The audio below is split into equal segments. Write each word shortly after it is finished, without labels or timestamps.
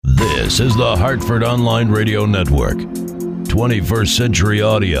This is the Hartford Online Radio Network. 21st Century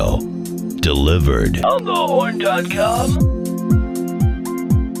Audio. Delivered. OnTheHorn.com.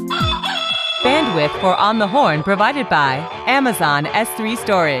 Bandwidth for On the Horn provided by Amazon S3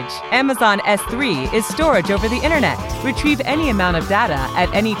 Storage. Amazon S3 is storage over the internet. Retrieve any amount of data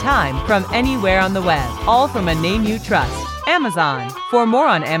at any time from anywhere on the web, all from a name you trust. Amazon. For more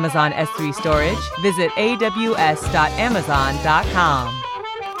on Amazon S3 Storage, visit aws.amazon.com.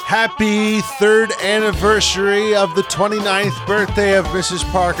 Happy third anniversary of the 29th birthday of Mrs.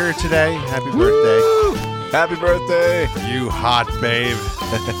 Parker today. Happy birthday. Happy birthday. You hot babe.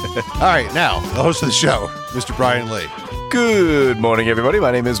 All right, now, the host of the show, Mr. Brian Lee. Good morning, everybody.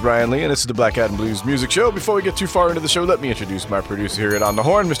 My name is Brian Lee, and this is the Black Cat and Blues Music Show. Before we get too far into the show, let me introduce my producer here at On the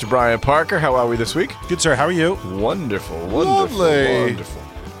Horn, Mr. Brian Parker. How are we this week? Good, sir. How are you? Wonderful, Lovely. wonderful.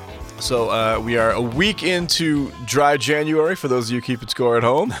 So we are a week into dry January, for those of you keeping score at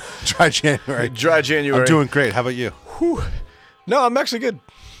home. Dry January. Dry January. I'm doing great. How about you? Whew. No, I'm actually good.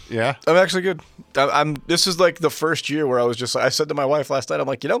 Yeah? I'm actually good. This is like the first year where I said to my wife last night, I'm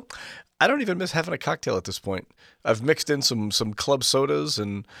like, I don't even miss having a cocktail at this point. I've mixed in some club sodas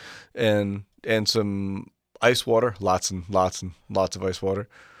and some ice water, lots and lots of ice water.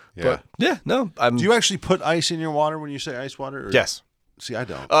 Yeah. But yeah, no. Do you actually put ice in your water when you say ice water? Or? Yes. See, I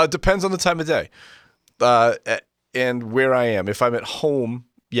don't. Depends on the time of day, and where I am. If I'm at home,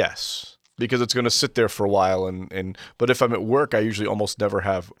 yes, because it's going to sit there for a while. But if I'm at work, I usually almost never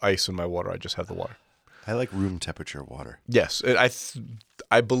have ice in my water. I just have the water. I like room temperature water. Yes,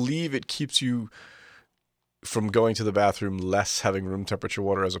 I believe it keeps you from going to the bathroom less having room temperature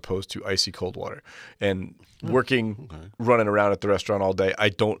water as opposed to icy cold water. And running around at the restaurant all day, I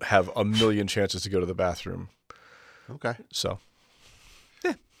don't have a million chances to go to the bathroom. Okay. So,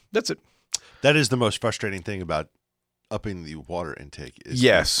 yeah, that's it. That is the most frustrating thing about upping the water intake. Is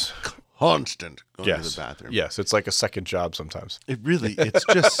Yes. Constant going to the bathroom. Yes, it's like a second job sometimes. It's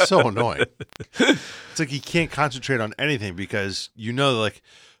just so annoying. It's like you can't concentrate on anything because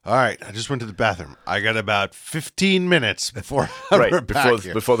all right, I just went to the bathroom. I got about 15 minutes before we're back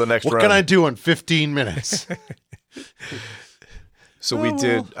here. Before the next round. What can I do in 15 minutes? So we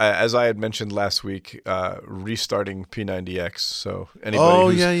did, as I had mentioned last week, restarting P90X. So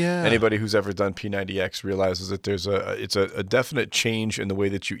anybody who's ever done P90X realizes that it's a definite change in the way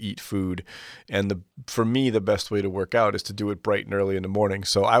that you eat food. And for me, the best way to work out is to do it bright and early in the morning.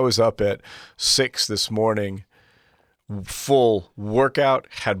 So I was up at 6 this morning, full workout,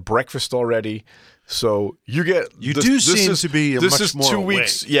 had breakfast already. So seem to be much more 2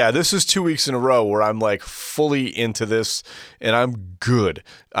 weeks. awake. Yeah, this is 2 weeks in a row where I'm like fully into this, and I'm good.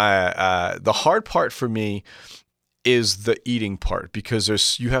 The hard part for me is the eating part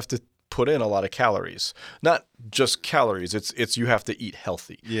because you have to put in a lot of calories. Not just calories. It's you have to eat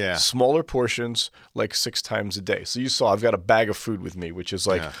healthy. Yeah. Smaller portions, like 6 times a day. So you saw I've got a bag of food with me, which is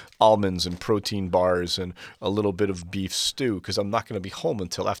like almonds and protein bars and a little bit of beef stew because I'm not going to be home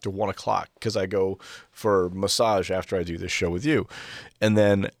until after 1 o'clock because I go for massage after I do this show with you. And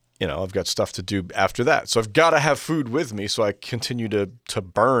then, I've got stuff to do after that. So I've got to have food with me so I continue to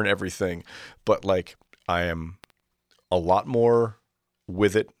burn everything. But I am a lot more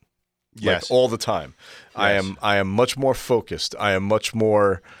with it. Yes. All the time. Yes. I am much more focused. I am much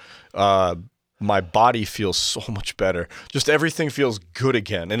more my body feels so much better. Just everything feels good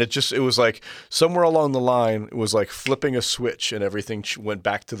again. And it was like somewhere along the line, it was like flipping a switch and everything went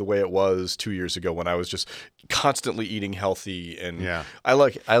back to the way it was 2 years ago when I was just constantly eating healthy. And I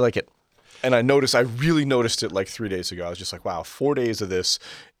like it. And I really noticed it like 3 days ago. I was just like, wow, 4 days of this.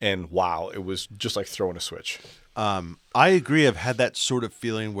 And wow, it was just like throwing a switch. I agree. I've had that sort of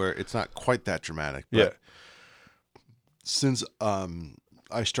feeling where it's not quite that dramatic. But since I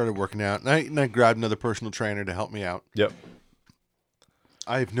started working out, and I grabbed another personal trainer to help me out. Yep.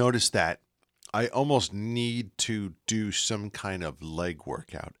 I've noticed that I almost need to do some kind of leg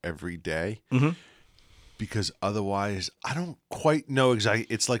workout every day. Mm-hmm. Because otherwise, I don't quite know exactly.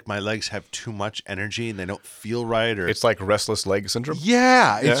 It's like my legs have too much energy and they don't feel right. Or it's like restless leg syndrome.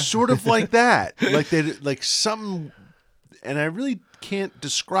 Yeah, it's sort of like that. Something, and I really can't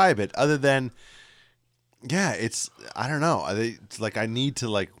describe it other than, I don't know. It's like I need to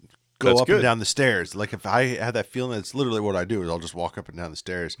go That's up good. and down the stairs. Like if I have that feeling, that's literally what I do is I'll just walk up and down the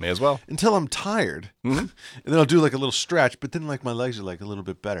stairs. May as well. Until I'm tired. Mm-hmm. And then I'll do a little stretch, but then my legs are a little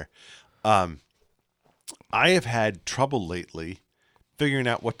bit better. I have had trouble lately figuring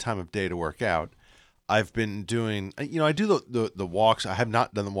out what time of day to work out. I've been doing, I do the walks. I have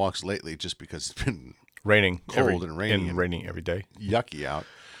not done the walks lately just because it's been raining, cold and raining. And raining every day. Yucky out.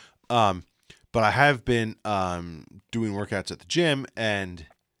 But I have been doing workouts at the gym, and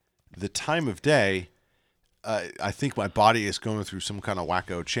the time of day, I think my body is going through some kind of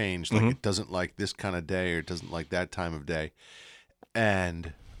wacko change. Like it doesn't like this kind of day or it doesn't like that time of day.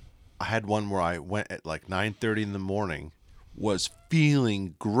 And I had one where I went at like 9:30 in the morning, was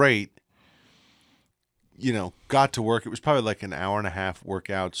feeling great, got to work. It was probably like an hour and a half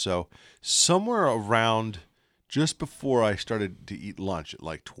workout. So somewhere around just before I started to eat lunch at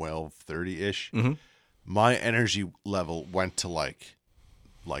like 12:30-ish, my energy level went to like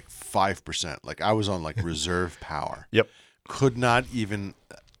 5%. Like I was on like reserve power. Yep. Could not even,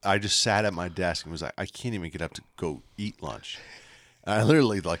 I just sat at my desk and was like, I can't even get up to go eat lunch. And I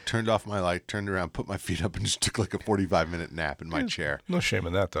literally like turned off my light, turned around, put my feet up and just took like a 45-minute nap in my chair. No shame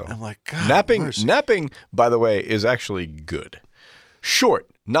in that though. I'm like, God, Napping, by the way, is actually good. Short,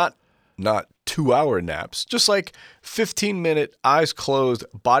 not 2-hour naps, just like 15-minute, eyes closed,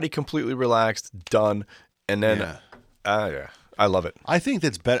 body completely relaxed, done. And then, I love it. I think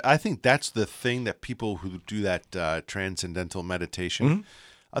that's better. I think that's the thing that people who do that transcendental meditation,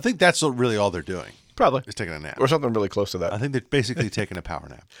 I think that's really all they're doing. Probably. Is taking a nap. Or something really close to that. I think they're basically taking a power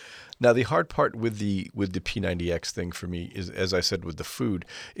nap. Now, the hard part with the P90X thing for me is, as I said, with the food,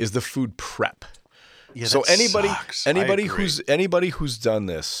 is the food prep. Yeah, so sucks. anybody who's done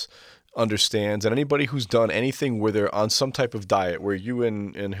this understands, and anybody who's done anything where they're on some type of diet, where you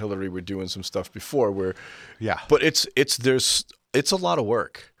and Hillary were doing some stuff before, where but it's a lot of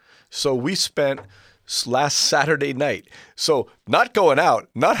work. So we spent last Saturday night, so not going out,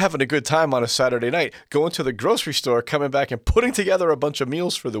 not having a good time on a Saturday night, going to the grocery store, coming back and putting together a bunch of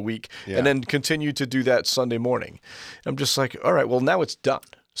meals for the week, and then continue to do that Sunday morning. I'm just like, all right, well, now it's done.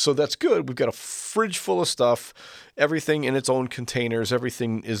 So that's good. We've got a fridge full of stuff, everything in its own containers.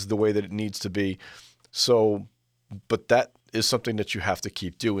 Everything is the way that it needs to be. So, but that is something that you have to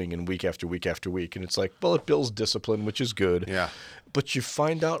keep doing and week after week after week. And it's like, well, it builds discipline, which is good. Yeah. But you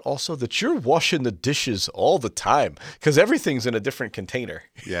find out also that you're washing the dishes all the time because everything's in a different container.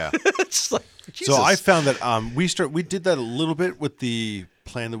 Yeah. It's like, Jesus. So I found that we did that a little bit with the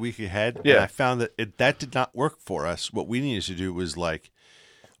plan the week ahead. Yeah. And I found that that did not work for us. What we needed to do was like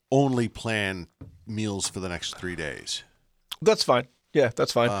only plan meals for the next 3 days. That's fine. Yeah,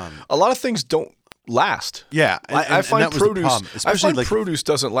 that's fine. A lot of things don't last. Yeah, I find produce, produce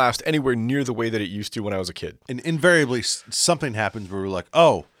doesn't last anywhere near the way that it used to when I was a kid. And invariably, something happens where we're like,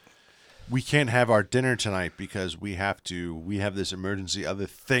 oh, we can't have our dinner tonight because we have this emergency other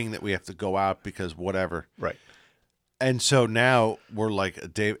thing that we have to go out because whatever. Right. And so now we're like a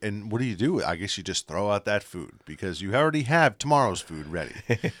day, and what do? I guess you just throw out that food because you already have tomorrow's food ready.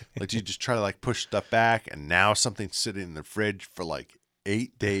 Like you just try to like push stuff back, and now something's sitting in the fridge for like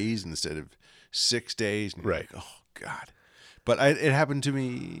 8 days instead of 6 days. And right. Like, oh God. But it happened to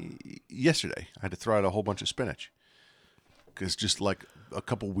me yesterday. I had to throw out a whole bunch of spinach because just like a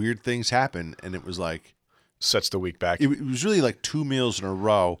couple weird things happened, and it was like sets the week back. It was really like 2 meals in a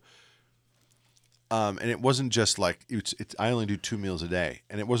row. And it wasn't just like I only do 2 meals a day,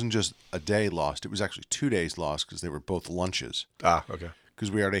 and it wasn't just a day lost. It was actually 2 days lost because they were both lunches. Ah, okay. Because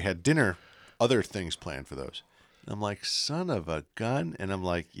we already had dinner, other things planned for those. And I'm like, son of a gun, and I'm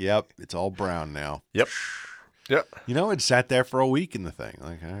like, yep, it's all brown now. Yep. It sat there for a week in the thing.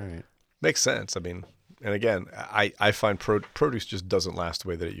 Like, all right, makes sense. I mean, and again, I find produce just doesn't last the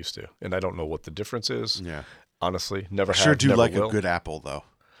way that it used to, and I don't know what the difference is. Yeah, honestly, never. Sure, do like will. A good apple though.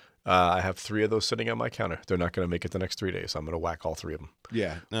 I have 3 of those sitting on my counter. They're not going to make it the next 3 days. I'm going to whack all 3 of them.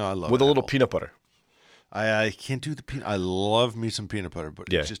 Yeah, no, I love with a little peanut butter. I can't do the peanut. I love me some peanut butter,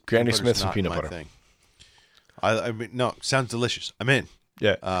 but yeah, just Granny Smith's and peanut butter. Thing. I mean, no, sounds delicious. I'm in.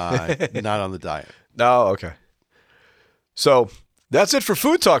 Yeah, not on the diet. No, okay. So that's it for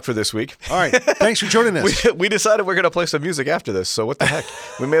Food Talk for this week. All right, thanks for joining us. We decided we're going to play some music after this, so what the heck?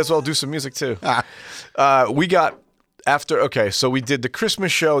 We may as well do some music too. We got. So we did the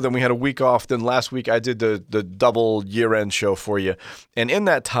Christmas show, then we had a week off, then last week I did the double year-end show for you. And in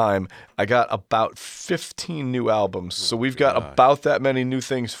that time, I got about 15 new albums. So we've got about that many new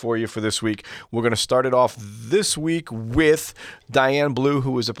things for you for this week. We're going to start it off this week with Diane Blue,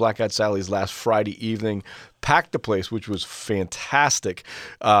 who was at Black Eyed Sally's last Friday evening. Packed the place, which was fantastic.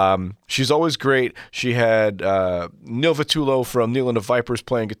 She's always great. She had Neil Vitullo from Neil and the Vipers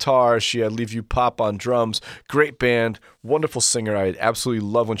playing guitar. She had Leave You Pop on drums. Great band, wonderful singer. I absolutely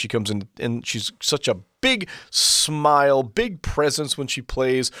love when she comes in, and she's such a big smile, big presence when she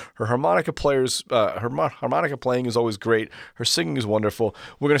plays. Her harmonica playing is always great. Her singing is wonderful.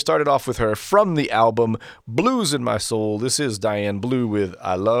 We're going to start it off with her from the album Blues in My Soul. This is Diane Blue with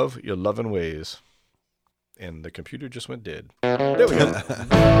I Love Your Lovin' Ways. And the computer just went dead. There we go.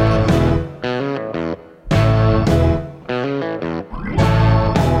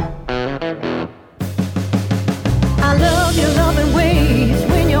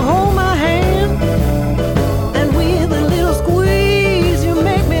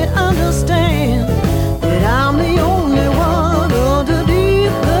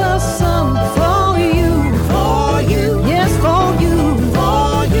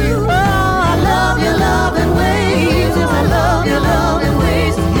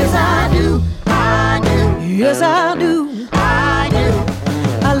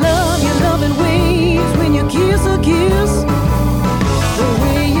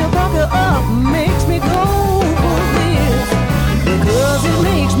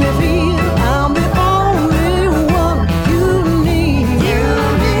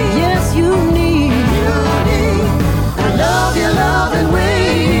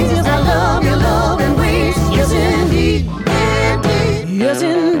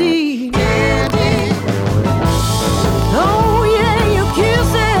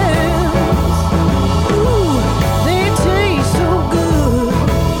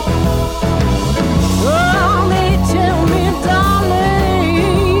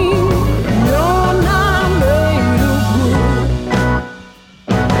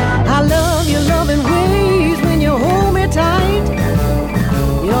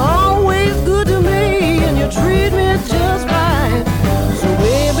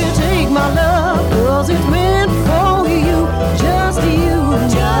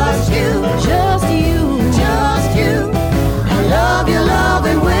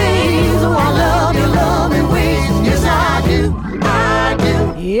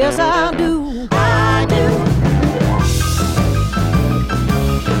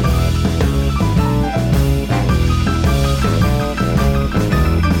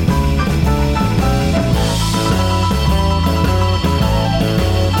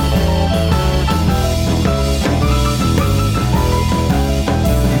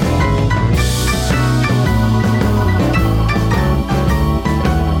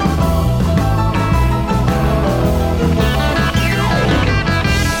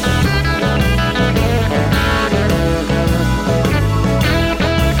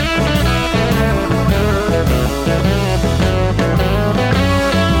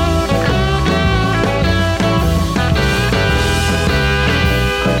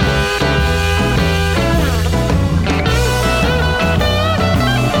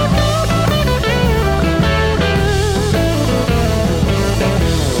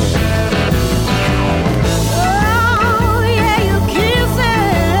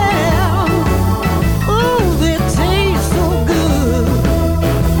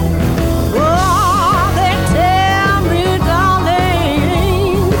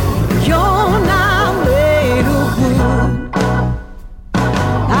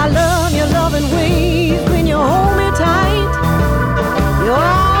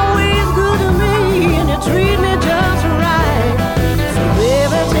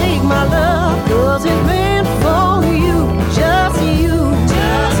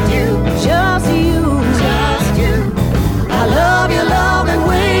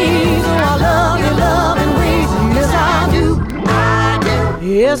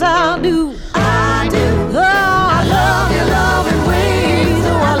 Yes, I do. I do. Oh, I love your loving ways.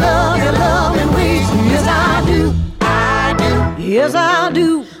 Oh, I love your loving ways. Yes, I do. I do. Yes, I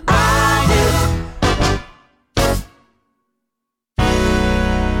do. I do.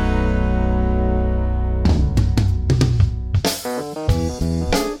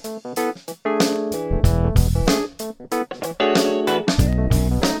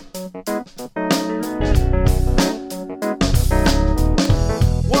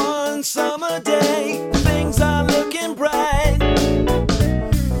 One summer day, things are looking bright.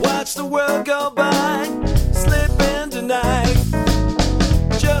 Watch the world go by, slip into night.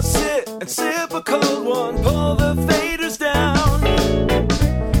 Just sit and sip a cold one, pull the faders down.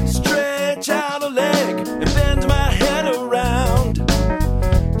 Stretch out a leg and bend my head around.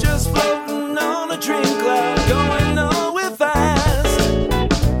 Just floating on a dream cloud, going nowhere fast.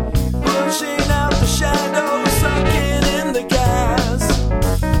 Pushing out the shadows, sucking in the gas.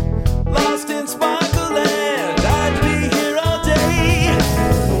 Lost in sparkle land, I'd be here all day.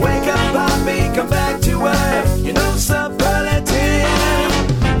 Wake up on me, come back to earth, you know superlative.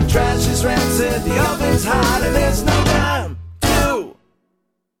 Trash is rancid, the oven's hot, and there's no time to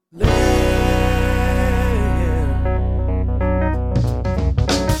live.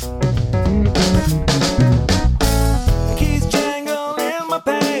 The keys jangle in my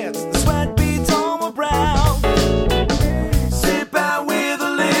pants, the sweat beads on my brow. Sip out with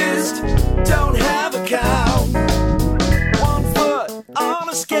a list, don't have a cow. One foot on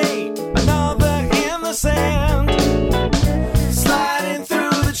a skate, another in the sand. Sliding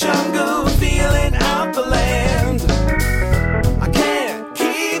through the jungle, feeling out the land.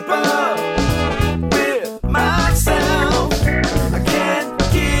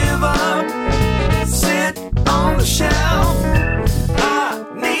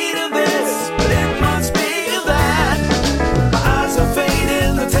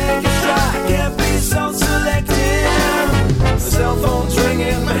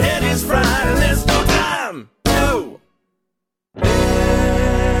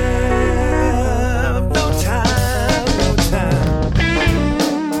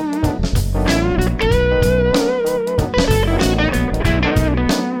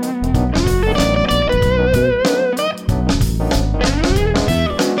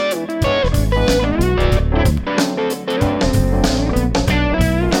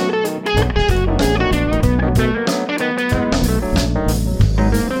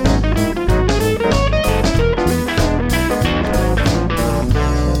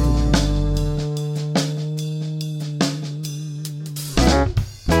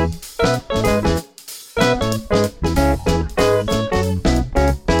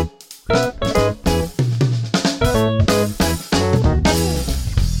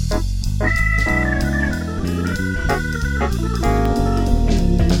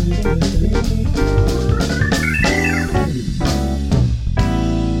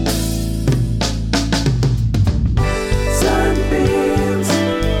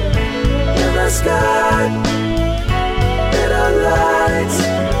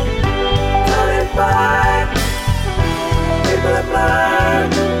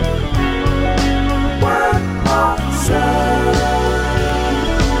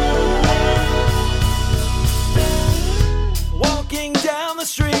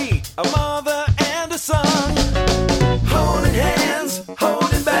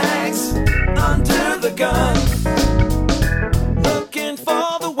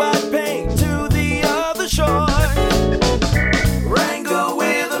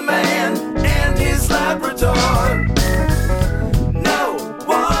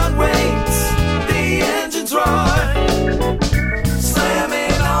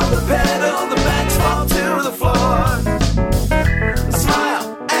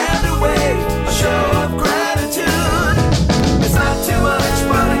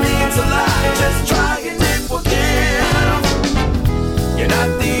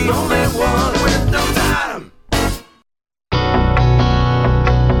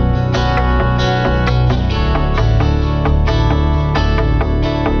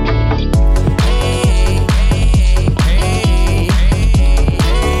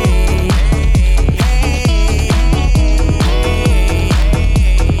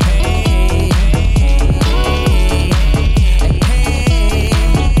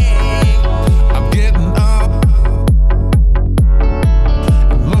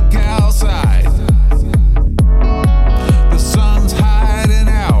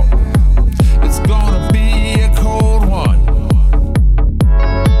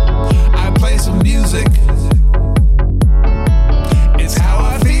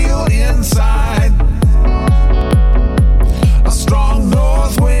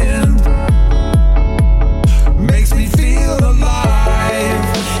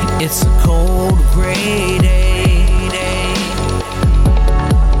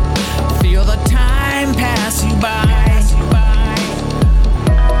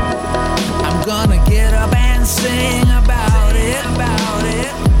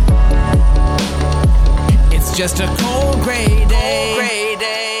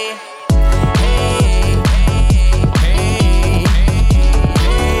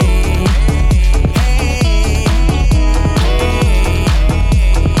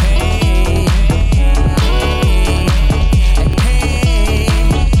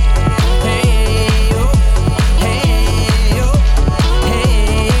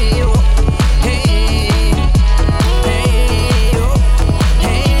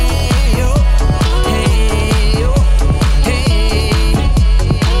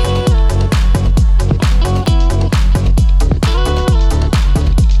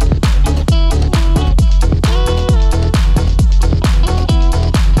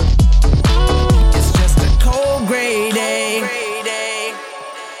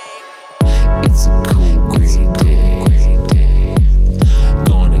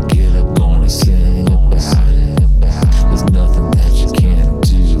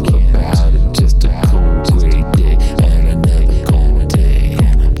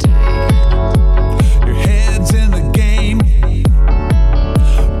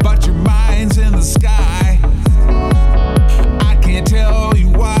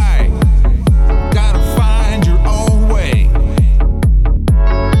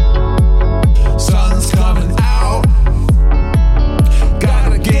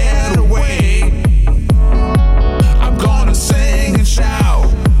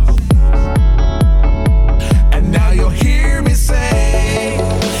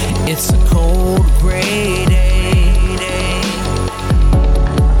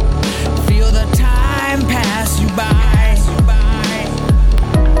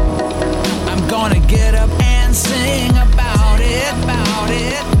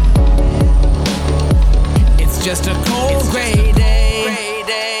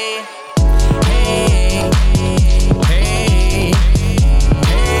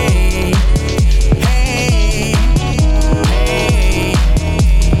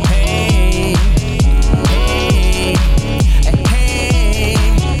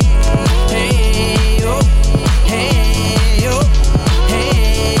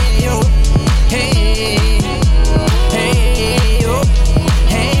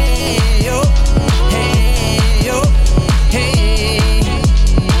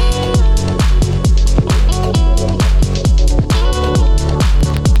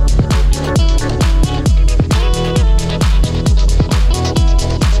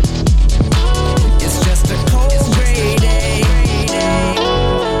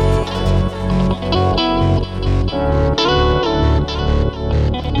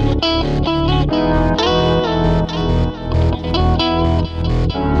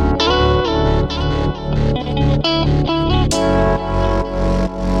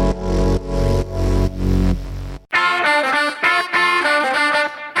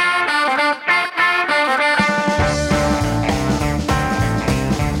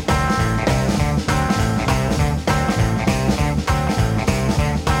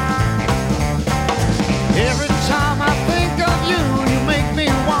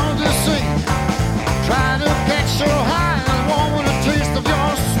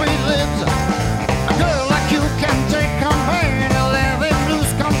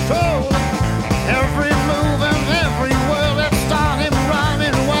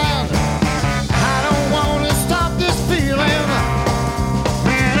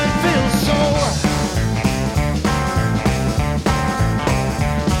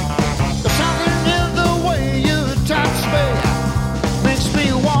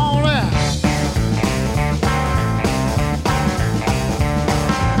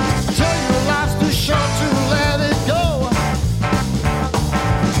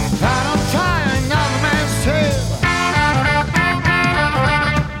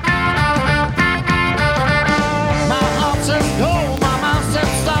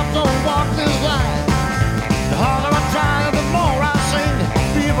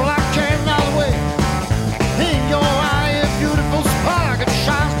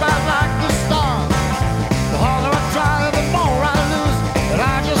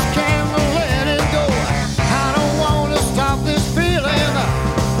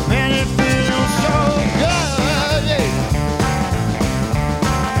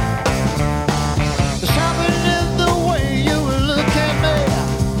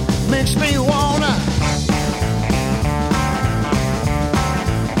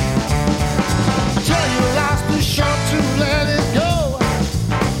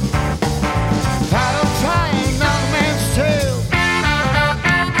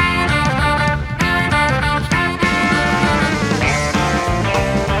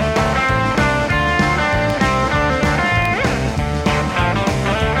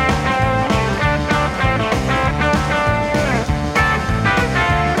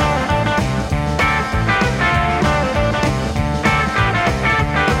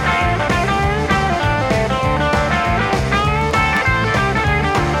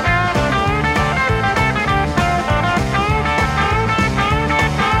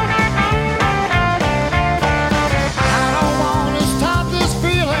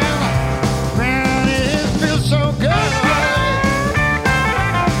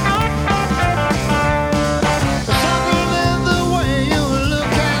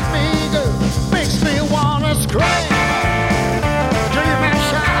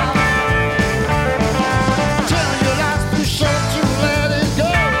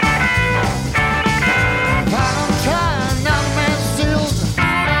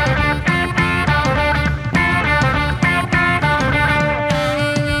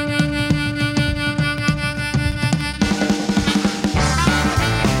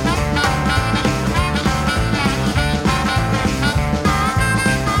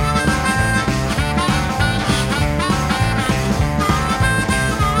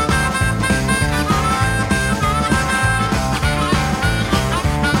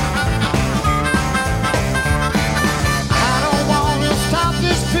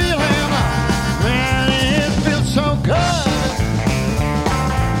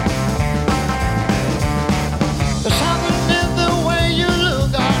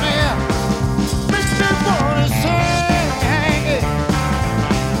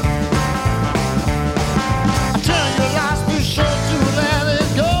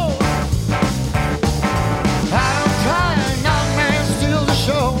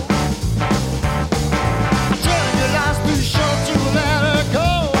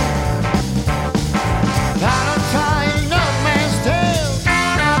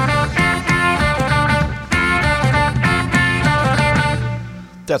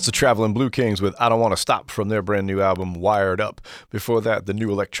 That's the Traveling Blue Kings with I Don't Want to Stop from their brand new album, Wired Up. Before that, the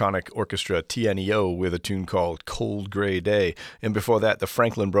new electronic orchestra TNEO with a tune called Cold Gray Day. And before that, the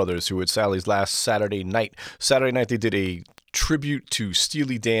Franklin Brothers, who at Sally's last Saturday night. Saturday night, they did a tribute to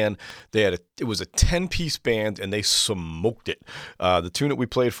Steely Dan. It was a 10-piece band, and they smoked it. The tune that we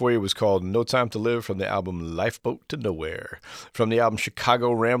played for you was called No Time to Live from the album Lifeboat to Nowhere. From the album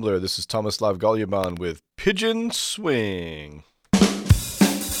Chicago Rambler, this is Tomislav Golyaban with Pigeon Swing.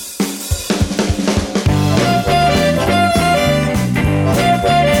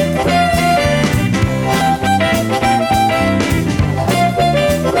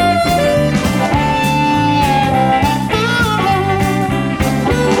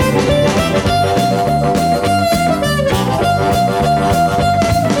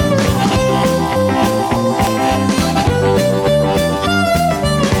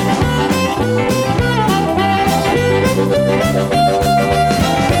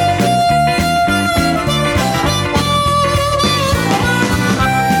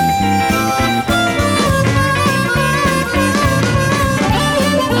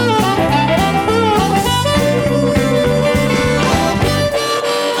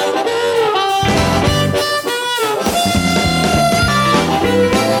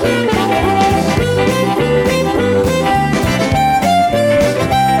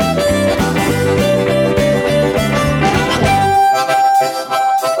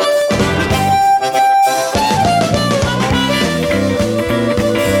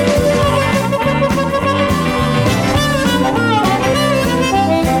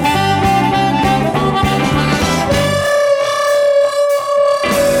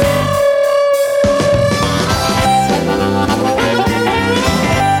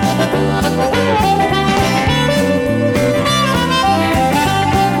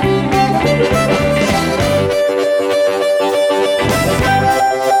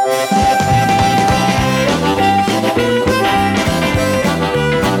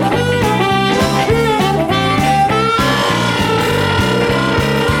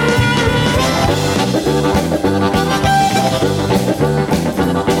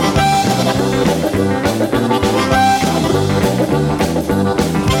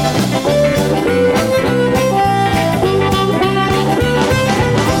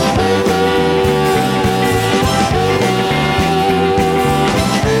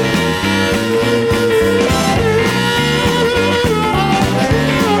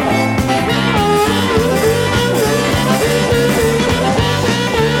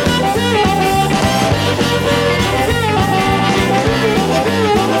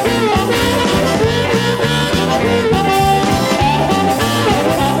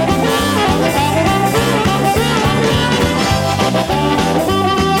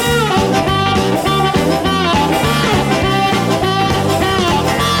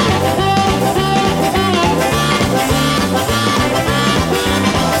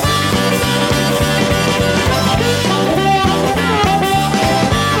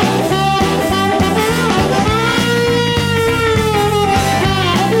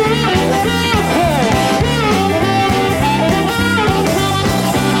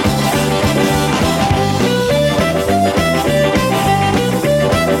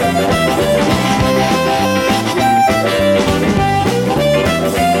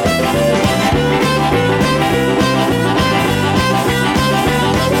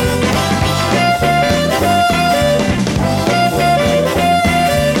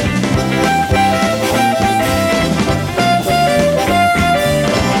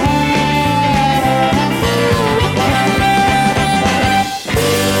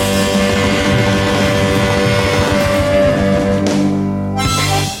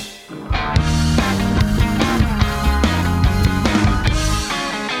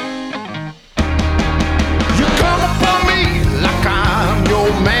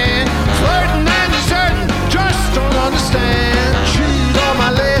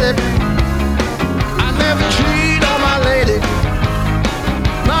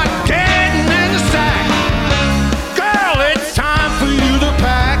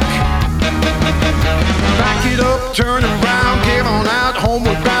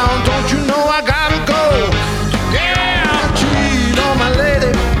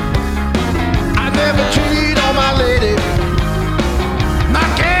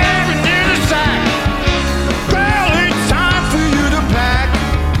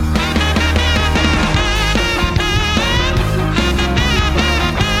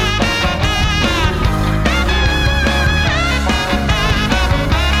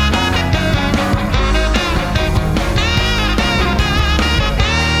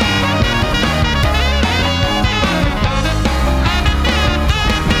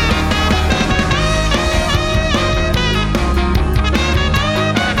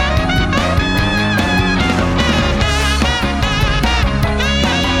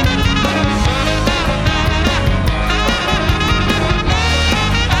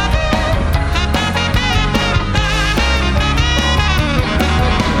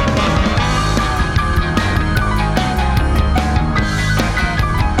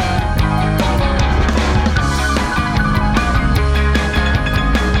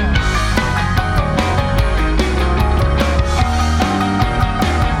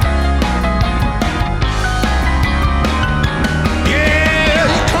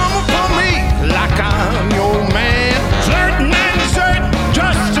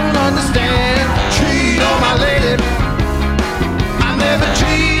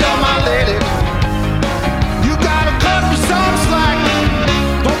 cheat on my lady. You gotta cut me some slack.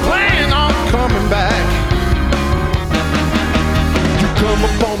 Don't plan on coming back. You come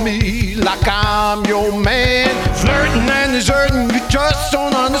upon me like I'm your man, flirting and deserting, you just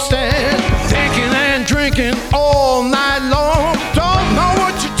don't understand. Taking and drinking all night long, don't know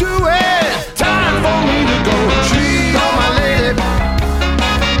what you're doing. Time for me to go cheat on my lady.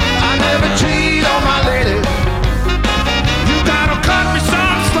 I never cheat on my lady. You gotta cut me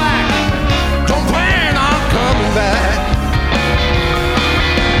some slack. Don't plan on coming back.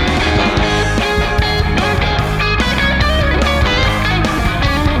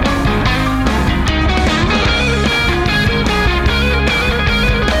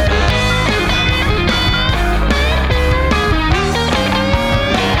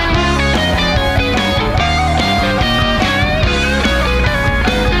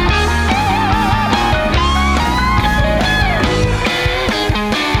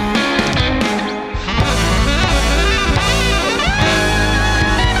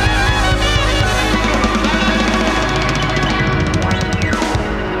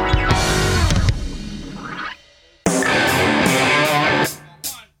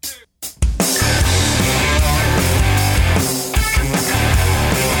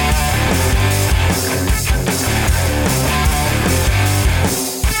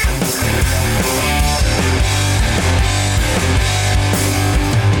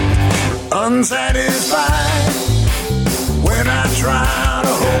 Unsatisfied when I try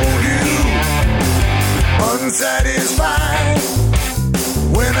to hold you. Unsatisfied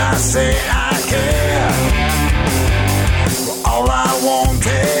when I say I care. But all I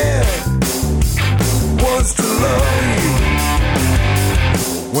wanted was to love you.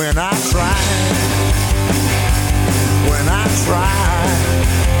 When I tried, when I tried,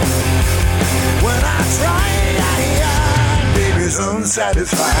 when I tried, baby's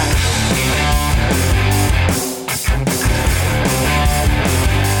unsatisfied.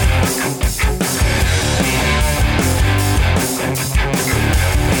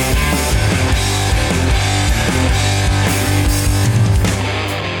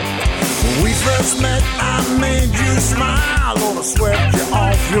 When we first met, I made you smile, or I swept you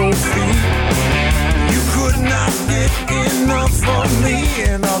off your feet. You could not get enough of me,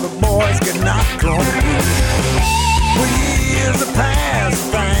 and other boys cannot come through. Well, years have passed,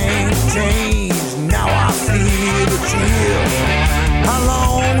 things changed. Now I feel the chill. I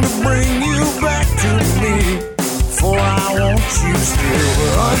long to bring you back to me, for I want you still.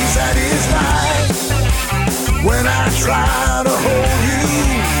 But unsatisfied when I try to hold you.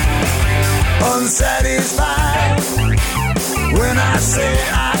 Unsatisfied when I say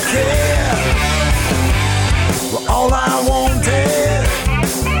I care. But all I wanted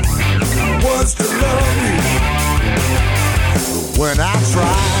was to love you. When I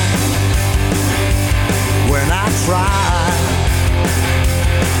try, when I try,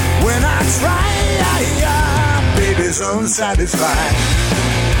 when I try, baby's unsatisfied.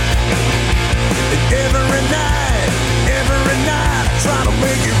 And every night, I try to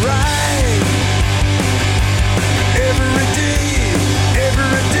make it right. Every day,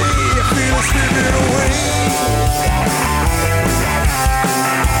 I feel it slipping away.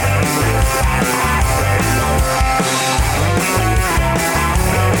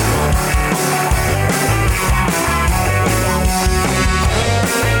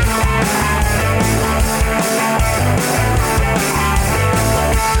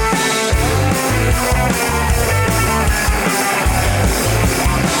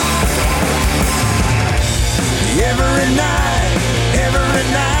 Every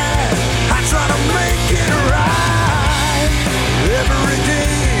night, I try to make it right. Every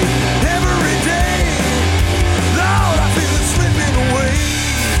day, Lord, I feel it slipping away.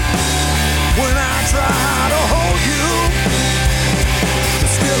 When I try to hold you,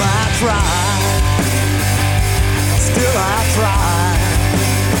 still I try. Still I try.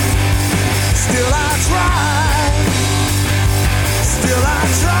 Still I try. Still I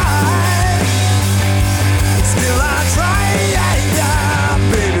try. Still I try.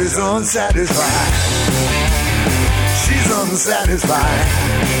 Baby's unsatisfied. She's unsatisfied.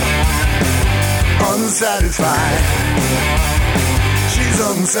 Unsatisfied. She's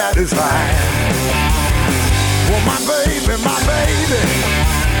unsatisfied. Well, my baby, my baby.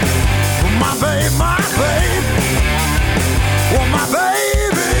 My baby, my baby. Well, my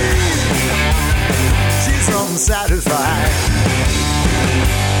baby. She's unsatisfied.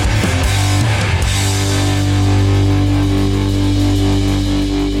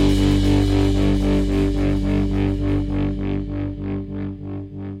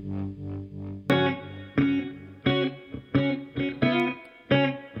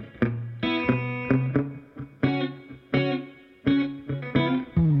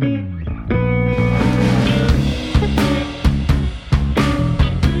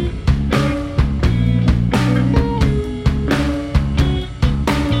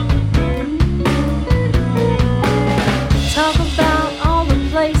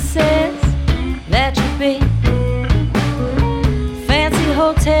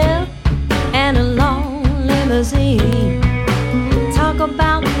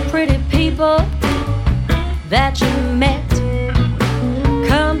 that you met.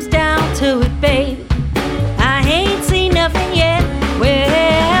 Comes down to it, baby, I ain't seen nothing yet.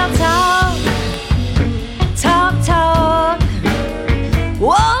 Well, talk.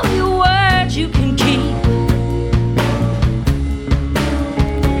 All your words you can keep.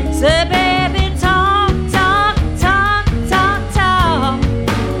 Say, baby, talk.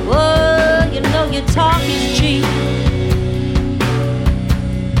 Oh, you know your talk is cheap.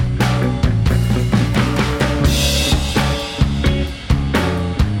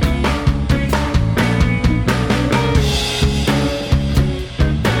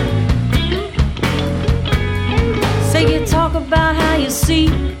 You talk about how you see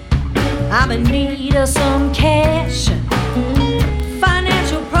I'm in need of some cash.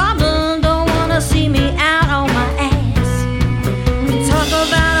 Financial problem, don't wanna see me out on my ass. You talk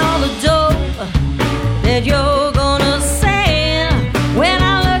about all the dough that you're gonna send. When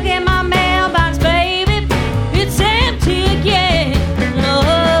I look at my mailbox, baby, it's empty again.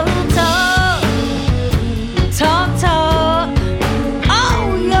 Oh, talk.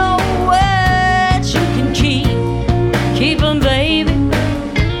 Oh, your words you can keep. Keep them, baby.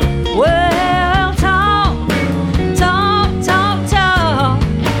 Well, talk.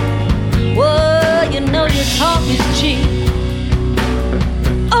 Well, you know your talk is cheap.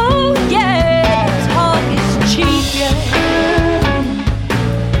 Oh, yeah, talk is cheap, yeah.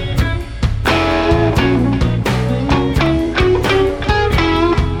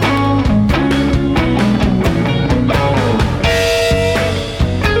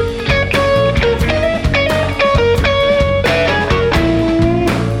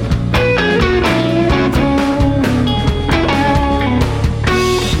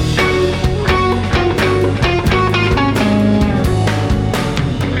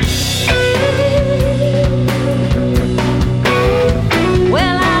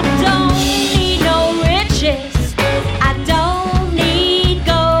 Well, I don't need no riches. I don't need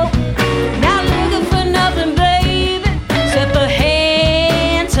gold. Not looking for nothing, baby, except a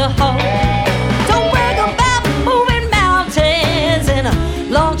hand to hold. Don't brag about moving mountains and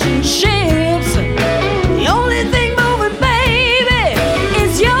launching ships. The only thing moving, baby,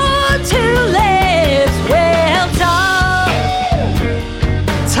 is your two lips. Well, talk.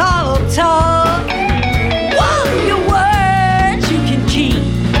 What your words you can keep.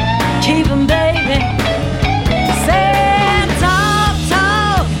 Keep 'em, baby. Say talk.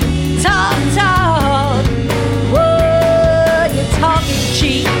 Whoa, your talk is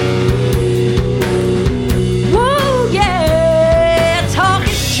cheap. Whoa, yeah, talk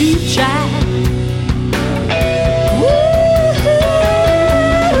is cheap, child. Woo,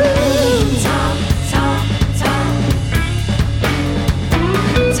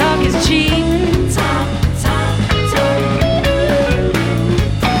 talk is cheap.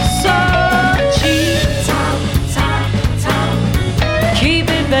 So cheap. Keep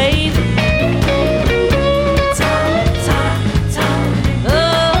it, baby.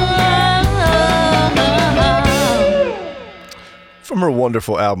 From her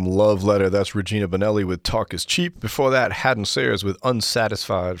wonderful album Love Letter, that's Regina Bonelli with Talk is Cheap. Before that, Haddon Sayers with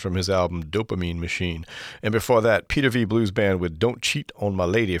Unsatisfied from his album Dopamine Machine. And before that, Peter V. Blues Band with Don't Cheat on My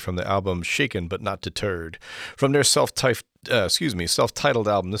Lady from the album Shaken But Not Deterred. From their self-titled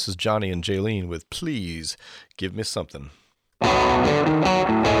album, this is Johnny and Jaylene with Please Give Me Something.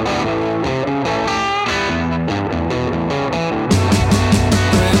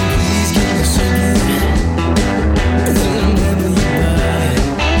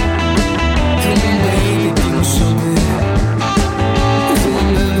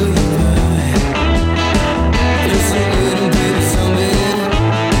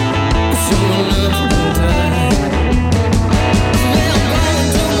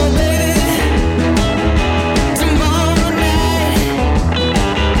 Tomorrow night,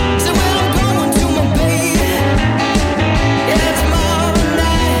 so when I'm going to my baby,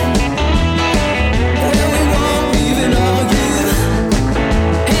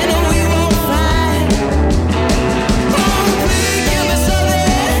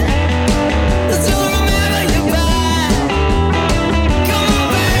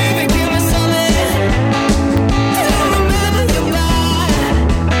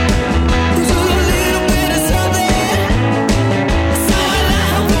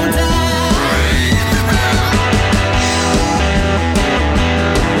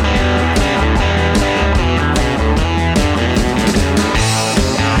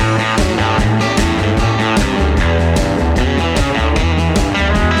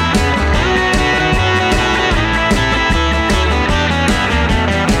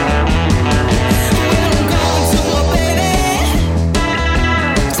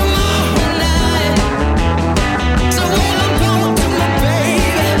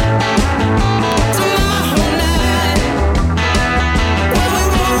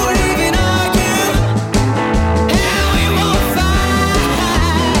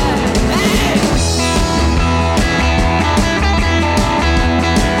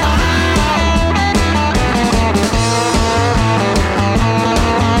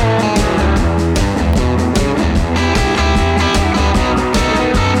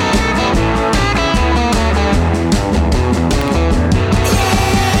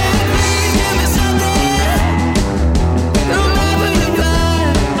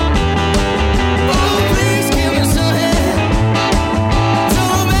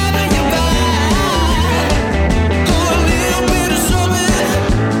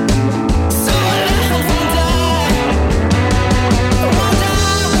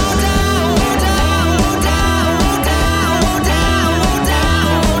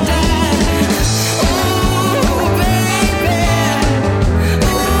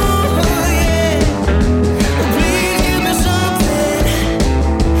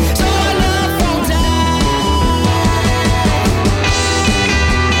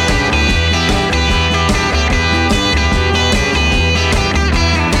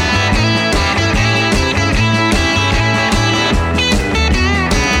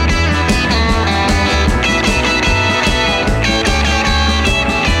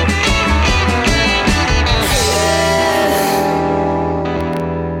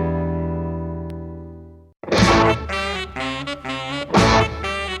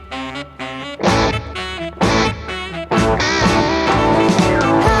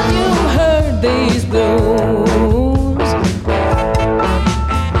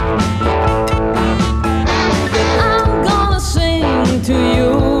 I'm gonna sing to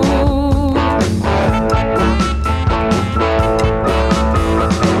you.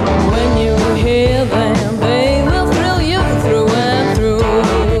 When you hear them, they will thrill you through and through.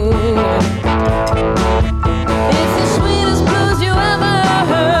 It's the sweetest blues you ever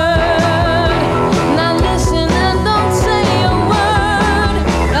heard. Now listen and don't say a word.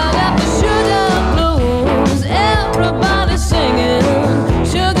 I got the sugar blues, everybody singing.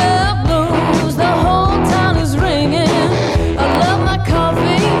 Sugar blues, the whole town is ringing. I love my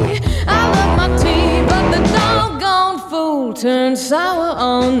coffee, I love my tea, but the doggone fool turned sour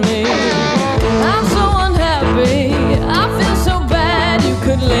on me. I'm so unhappy, I feel so bad. You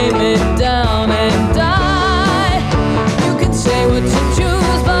could lay me down and die. You can say what you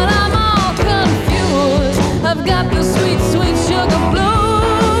choose, but I'm all confused. I've got the sweet, sweet sugar blues.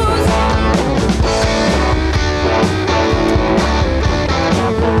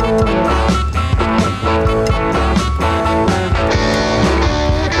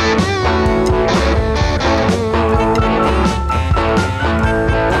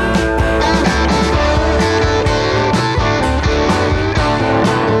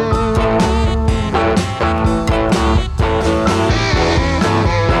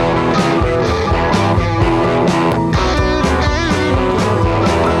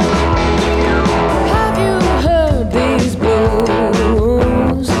 Have you heard these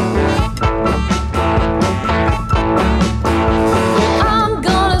blues? I'm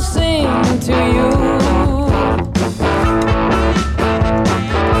gonna sing to you.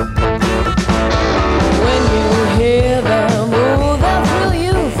 When you hear them, oh, they'll thrill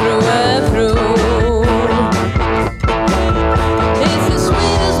you through and through. It's the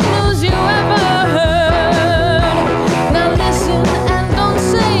sweetest blues you ever heard. Now listen and don't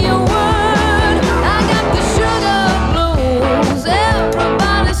say a word. I got the sugar blues,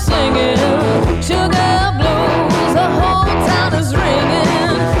 everybody singing. Sugar blues, the whole town is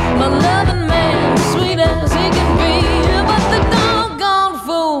ringing. My loving man, sweet as he can be, but the doggone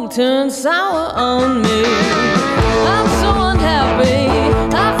fool turned sour on me. I'm so unhappy,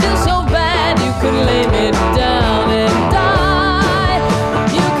 I feel so bad. You could lay me down and die.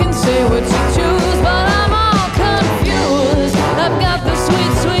 You can say what you choose, but I'm all confused. I've got the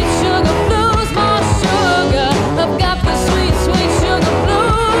sweet, sweet sugar blues, more sugar. I've got the sweet, sweet sugar blues.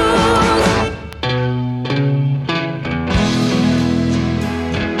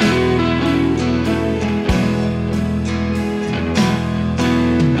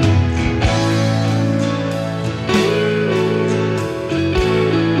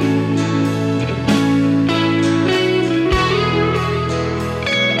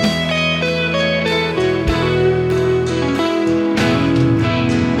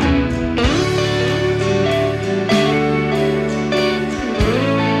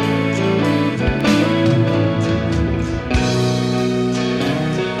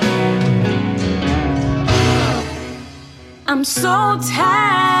 I'm so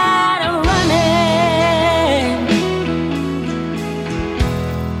tired of running.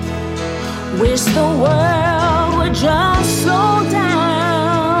 Wish the world would just slow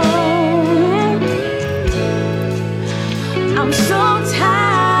down. I'm so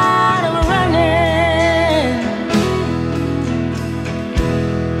tired of running.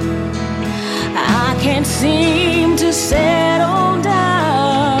 I can't seem to settle down.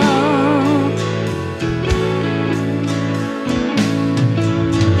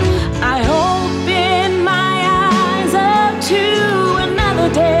 I open my eyes up to another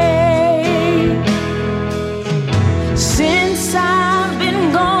day. Since I've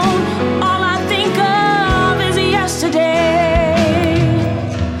been gone, all I think of is yesterday.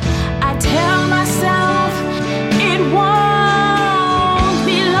 I tell myself it won't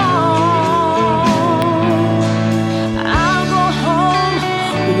be long. I'll go home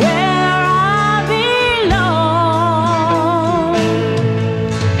where I belong,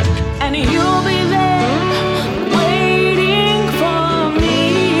 and you'll be there waiting for me.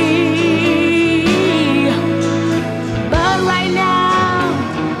 But right now,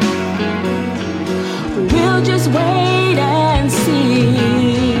 we'll just wait and see.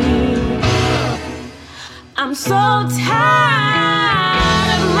 I'm so tired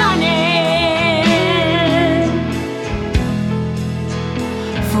of running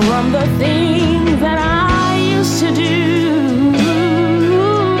from the things that I used to do.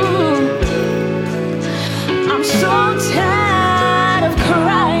 I'm so tired of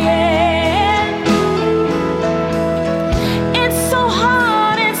crying. It's so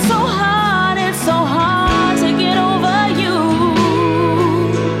hard, it's so hard, it's so hard to get over you.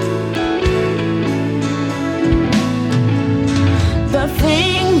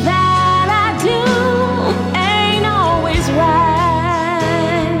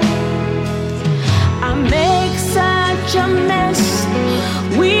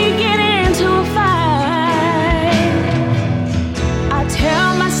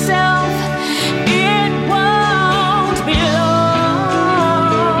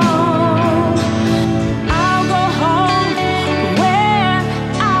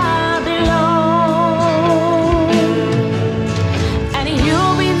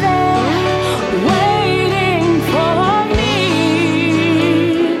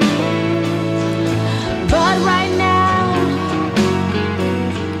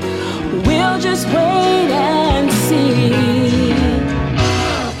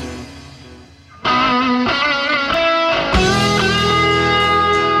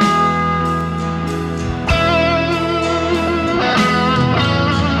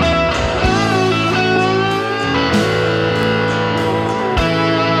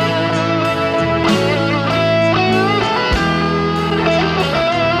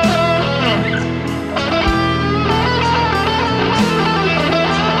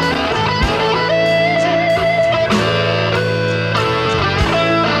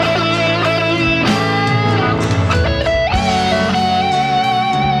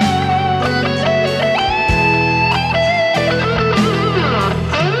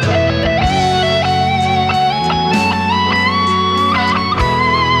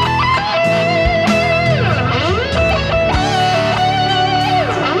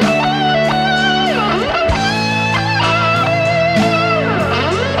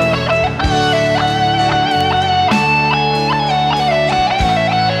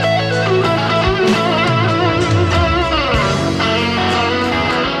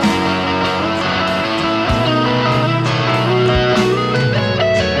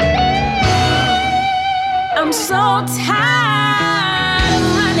 tired of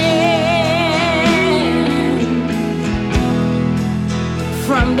running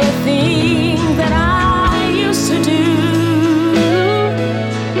from the things that I used to do.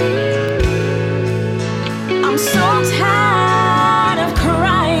 I'm so tired of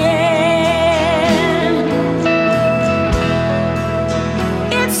crying.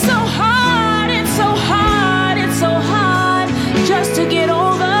 It's so hard, it's so hard, it's so hard just to get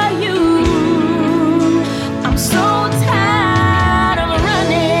over you. I'm so tired of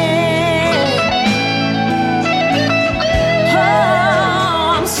running.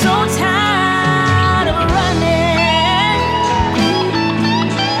 Oh, I'm so tired of running.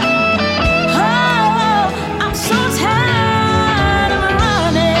 Oh, I'm so tired of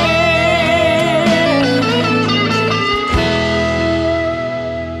running.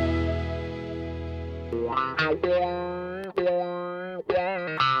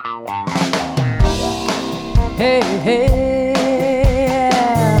 Hey, hey,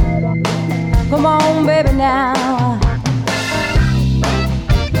 come on, baby, now.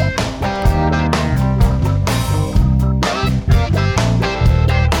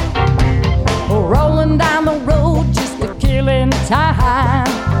 Rolling down the road just a killing time.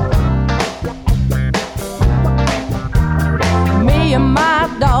 Me and my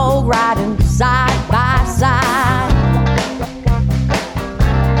dog riding side by side.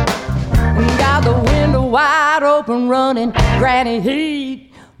 Got the window wide open, running granny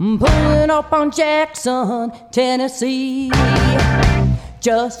heat, pulling up on Jackson, Tennessee.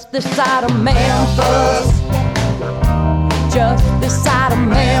 Just this side of Memphis, just this side of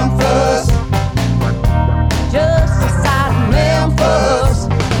Memphis, just this side of Memphis.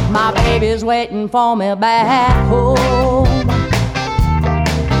 My baby's waiting for me back home.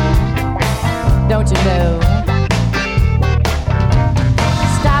 Don't you know?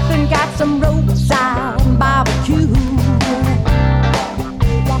 Stopped and got some roadside barbecue,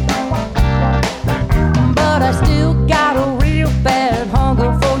 but I still got a real bad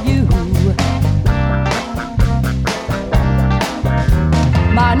hunger for you.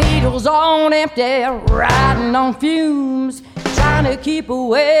 My needle's on empty, riding on fumes, trying to keep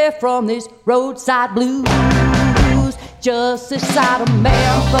away from this roadside blues. Just this side of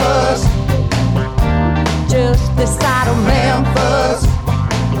Memphis, just this side of Memphis,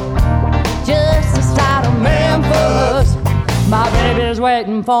 just this side of Memphis. My baby's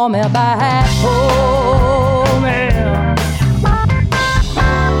waiting for me back home. Yeah.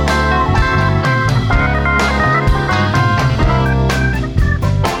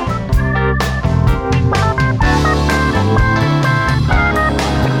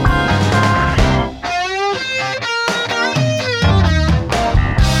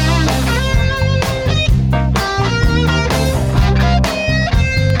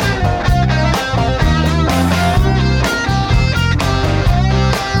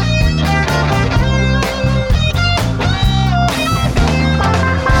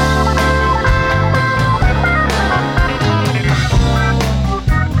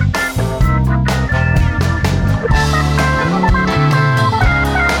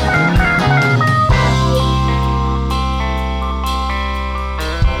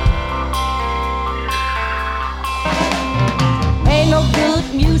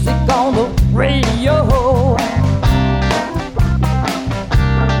 On the radio,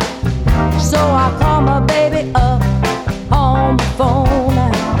 so I call my baby up on the phone.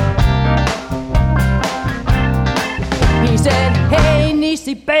 He said, hey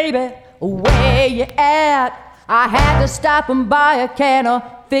Niecy baby, where you at? I had to stop and buy a can of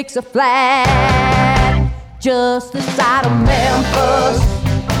Fix a Flat. Just this side of Memphis,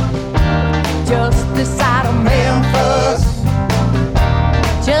 just this side of Memphis,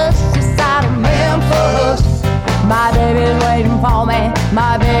 just this side of Memphis. My baby's waiting for me,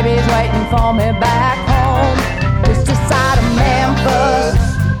 my baby's waiting for me back home. Just this side of Memphis,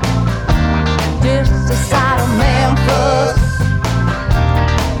 just this side of Memphis,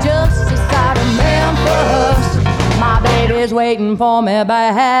 just this side of Memphis. My baby's waiting for me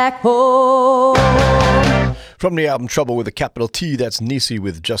back home. From the album Trouble with a capital T, that's Niecy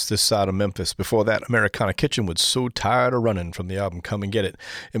with Just This Side of Memphis. Before that, Americana Kitchen with So Tired of Running from the album Come and Get It.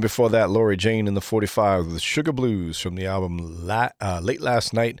 And before that, Lori Jane and the 45 with Sugar Blues from the album Late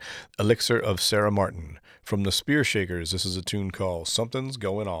Last Night, Elixir of Sarah Martin. From the Spear Shakers, this is a tune called Something's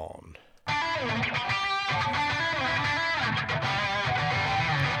Going On.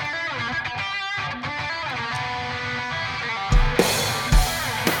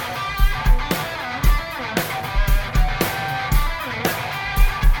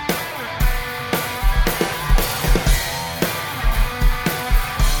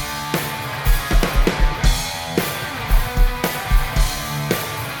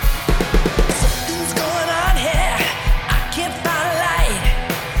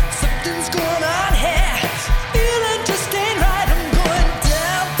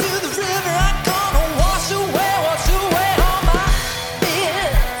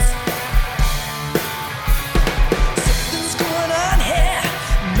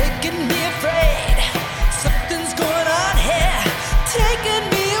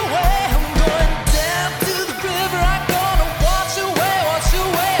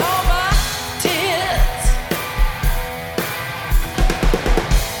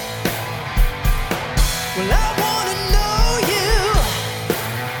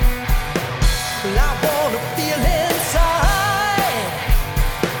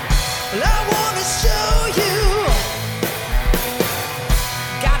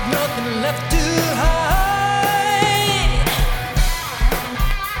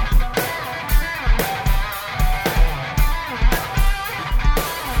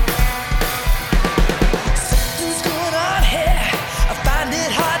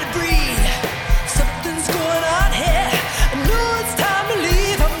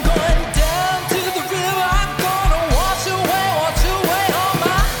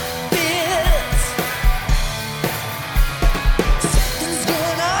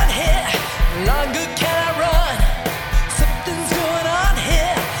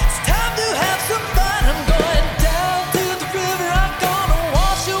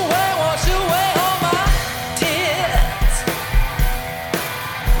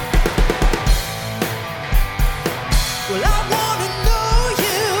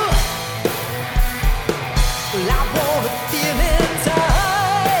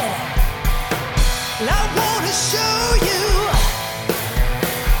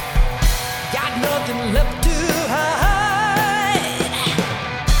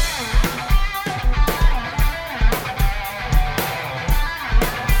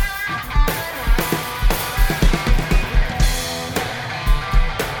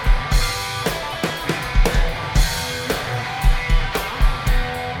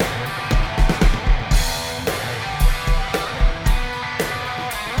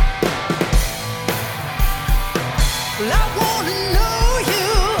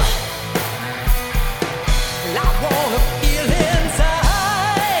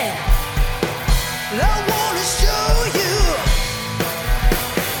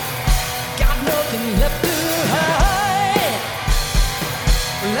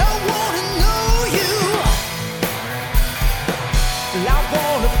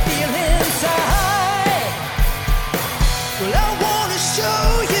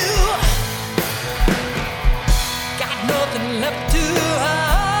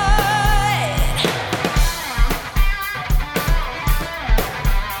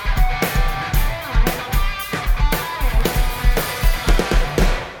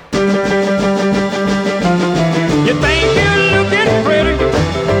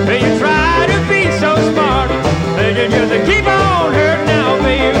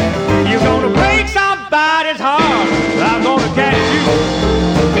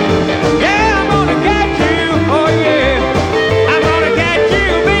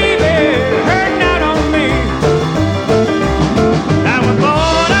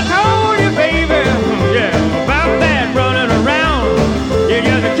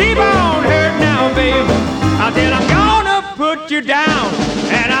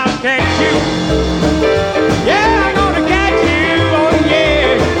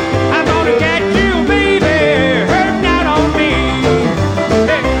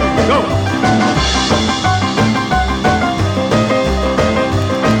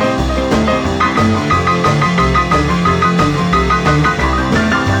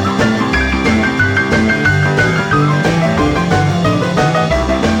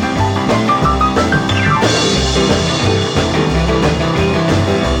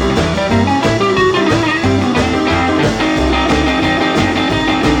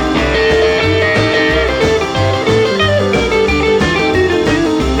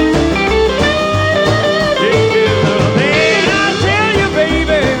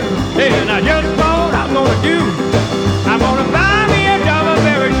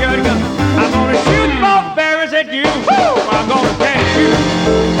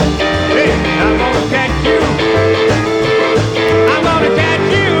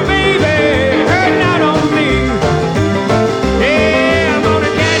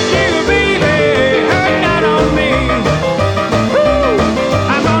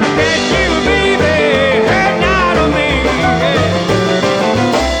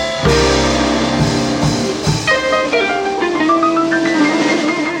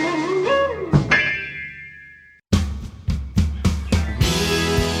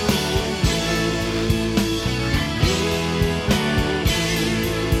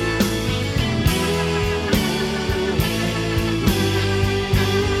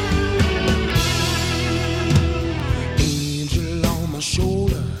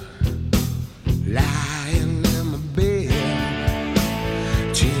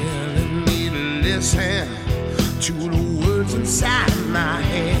 my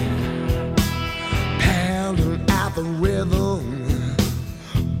head, pounding out the rhythm,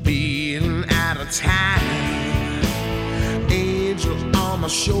 beating out of time. Angel on my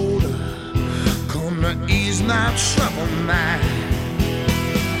shoulder, come to ease my troubled mind.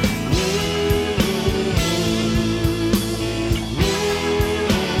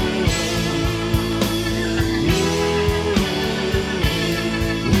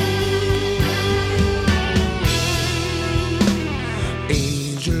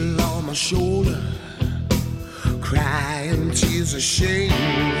 Shoulder, crying tears of shame.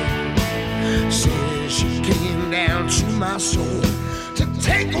 Says she came down to my soul to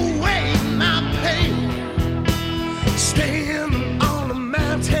take away my pain. Standing on a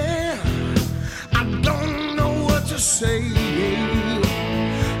mountain, I don't know what to say.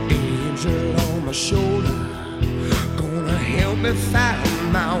 Angel on my shoulder, gonna help me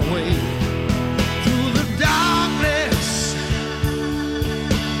find my way through the darkness.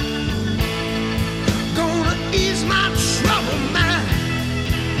 Ease my troubled mind.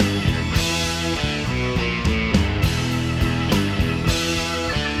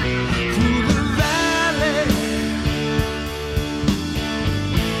 Through the valley,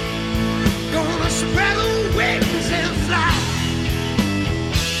 gonna spread the wings and fly.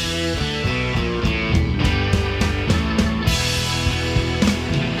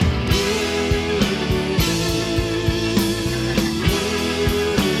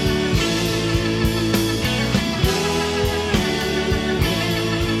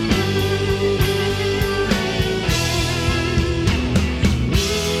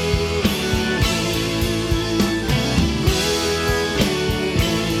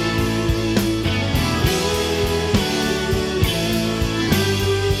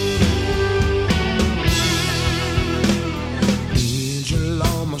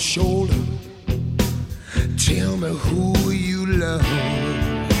 Shoulder, tell me who you love,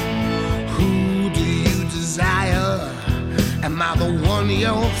 who do you desire? Am I the one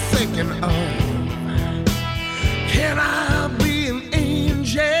you're thinking of? Can I be an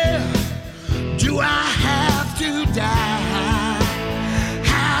angel? Do I have to die?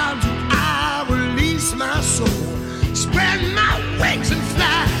 How do I release my soul, spread my wings and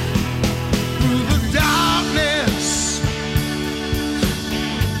fly through the darkness?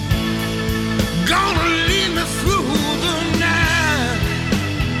 Gonna lead me through the night.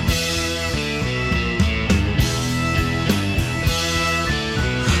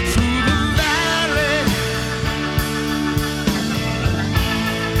 Through the valley,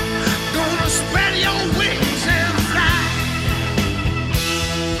 gonna spread your wings and fly.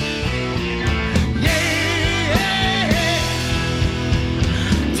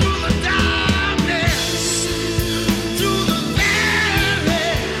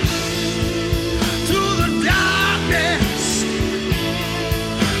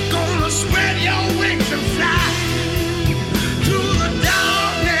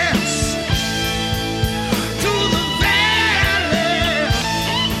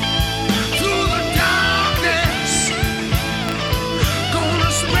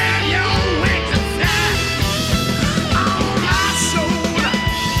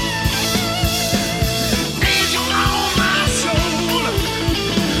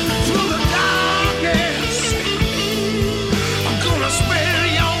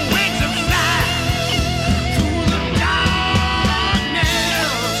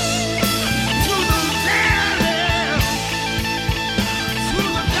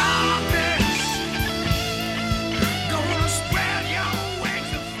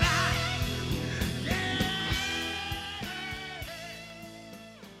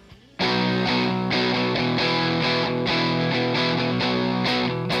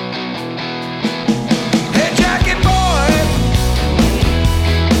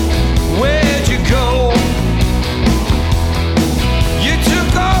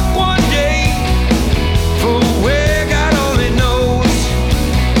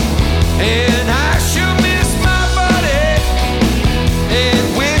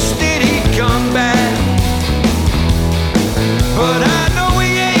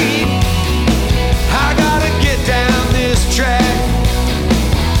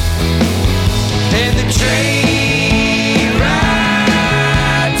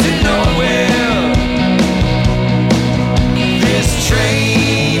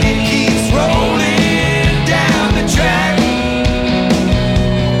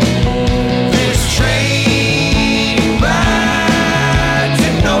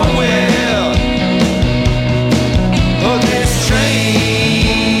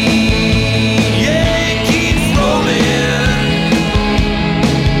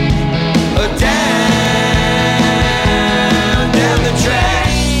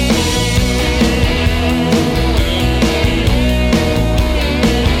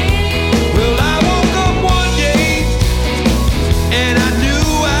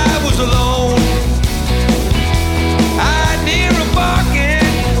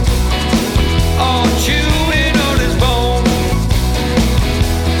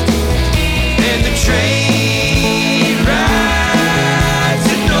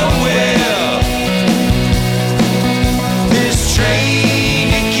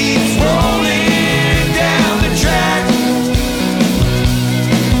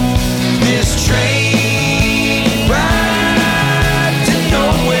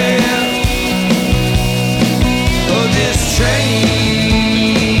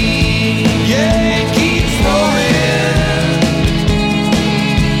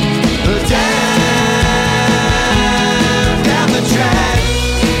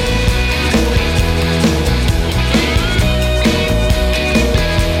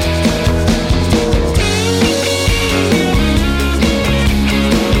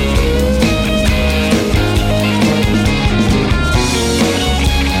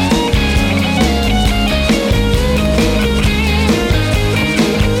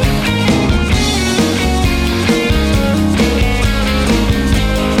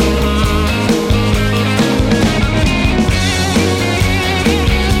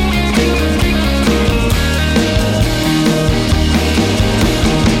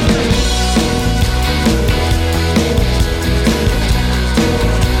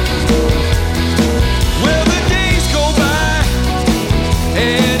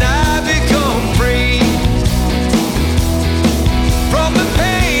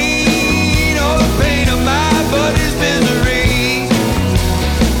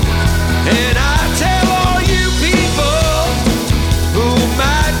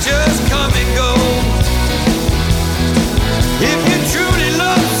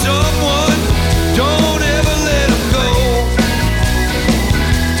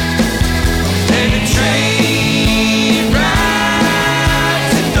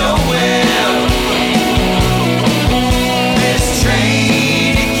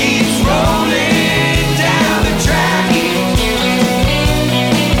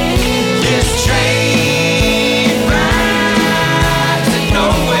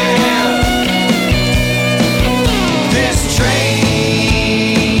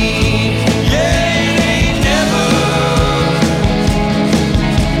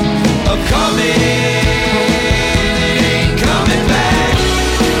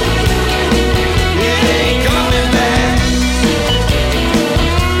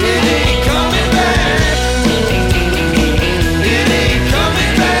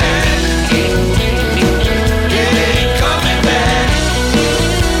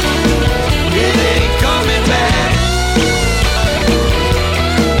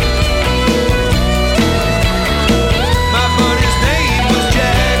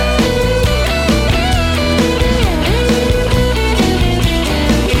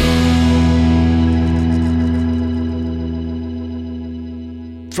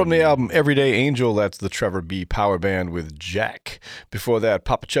 From the album Everyday Angel, that's the Trevor B. Power Band with Jack. Before that,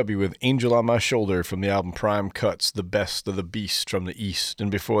 Papa Chubby with Angel on My Shoulder from the album Prime Cuts, The Best of the Beast from the East. And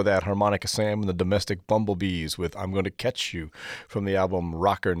before that, Harmonica Sam and the Domestic Bumblebees with I'm Gonna Catch You from the album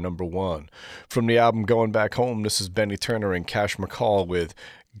Rocker No. 1. From the album Going Back Home, this is Benny Turner and Cash McCall with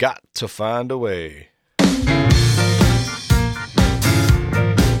Got to Find a Way.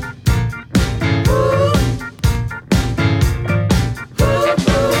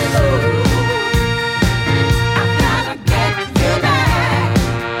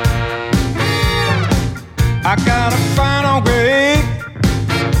 I gotta find a way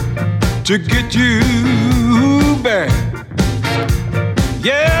to get you back.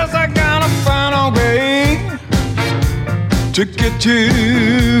 Yes, I gotta find a way to get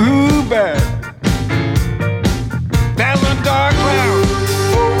you back. There's a dark cloud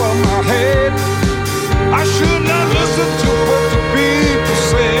over my head. I should not listen to what the people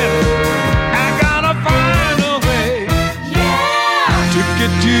said. I gotta find a way, yeah, to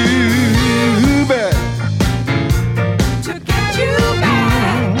get you back.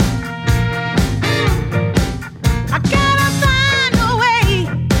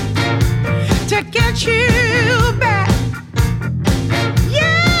 Get you back.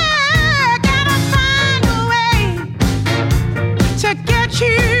 Yeah, gotta find a way to get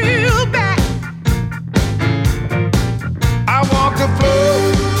you back. I walk the floor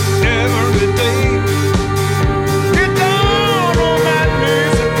every day. Get down on my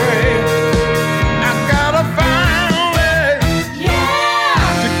knees and pray. I gotta find a way,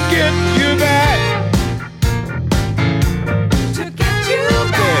 yeah, to get you back. To get you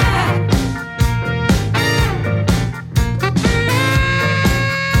back.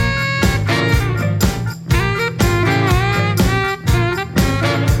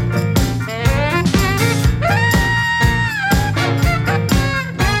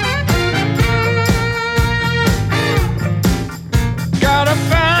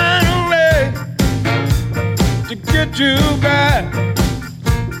 Get you back.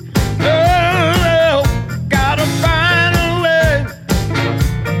 Oh, gotta find a way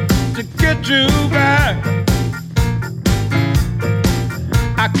to get you back.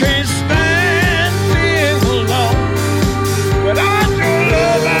 I can't stand being alone. Without your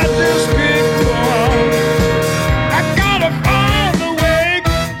love, I just can't go on. I gotta find a way,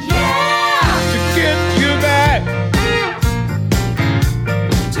 yeah, to get you back.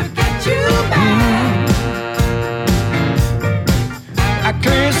 To get you back. I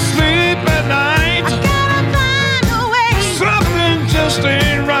can't sleep at night. I gotta find a way. Something just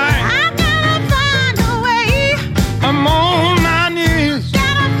ain't right. I gotta find a way. I'm on my knees.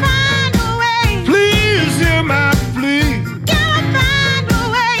 Gotta find a way. Please hear my plea. Gotta find a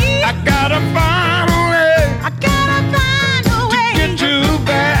way. I gotta find a way. I gotta find a way to get you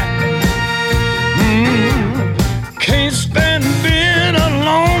back. Can't stand being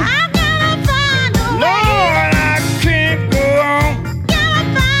alone. I gotta find a way. Lord, I can't go on.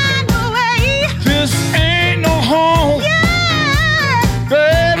 This ain't no home. Yeah.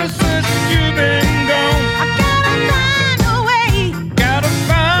 Baby, since you've been gone. I gotta find a way. Gotta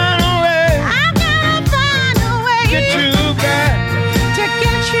find a way. I gotta find a way. Get you back. To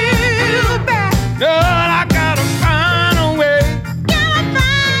get you back. Lord, I gotta find a way. Gotta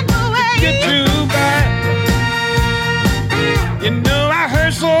find a way. To get you back. You know I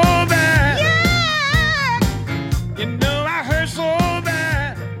hurt so bad. Yeah. You know I hurt so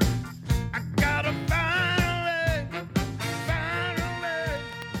bad. I gotta find a way. Find a way.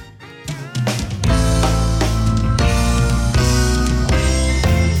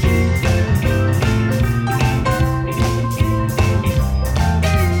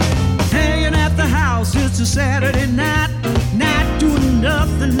 Hanging at the house, it's a Saturday night. Not doing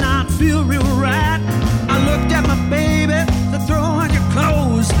nothing, not feel real right. I looked at my baby, to throw on your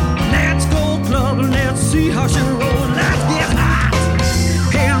clothes. Let's go clubbing, let's see how she rolls. Let's get hot,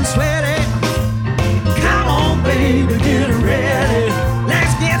 hands sweaty. Come on, baby, get ready.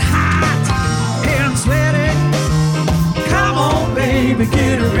 Let's get hot, hands sweaty. Come on, baby,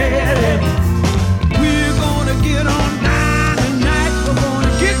 get ready. We're gonna get on down tonight. We're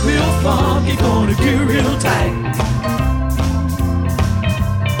gonna get real funky, gonna get real tight.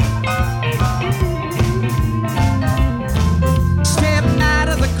 Step out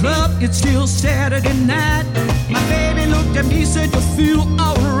of the club, it's still Saturday night. My baby looked at me, said you feel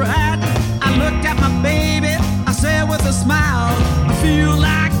alright. I looked at my baby, I said with a smile, I feel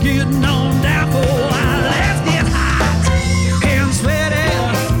like getting on down for a while. Let's get hot, hands sweaty.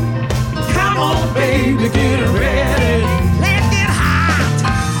 Come on, baby, get ready. Let's get hot,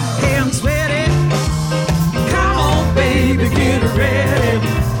 hands sweaty. Come on, baby, get ready.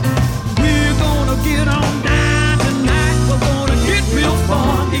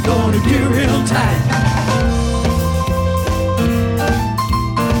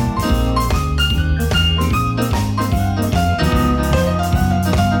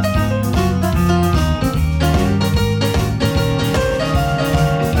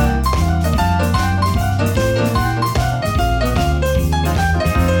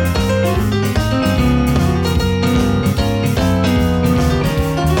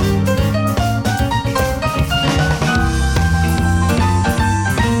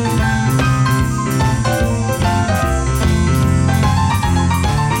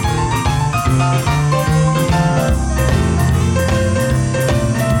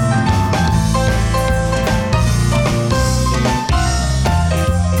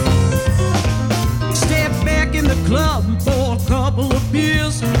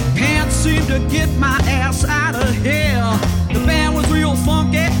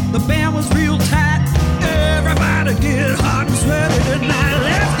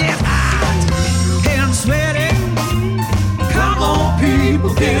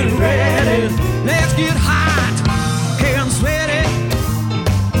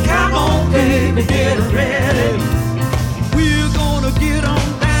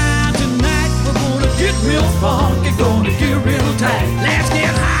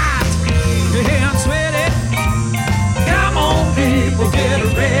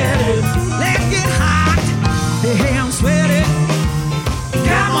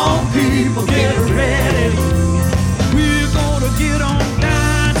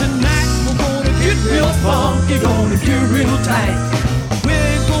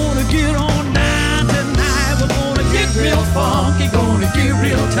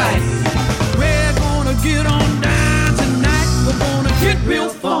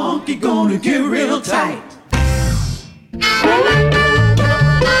 tight.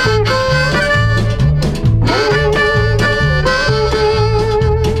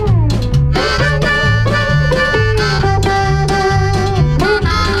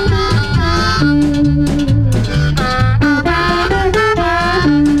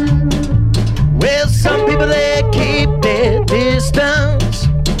 Well, some people they keep their distance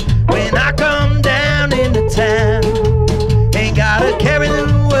when I come down into town. Ain't gotta carry the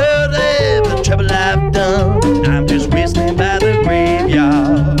world of the trouble I've done. I'm just whistling by the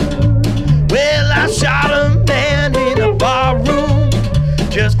graveyard. Well, I shot a man in a bar room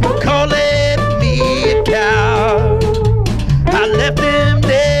just for calling me a coward. I left him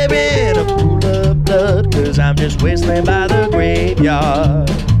there in a pool of blood, 'cause I'm just whistling by the graveyard.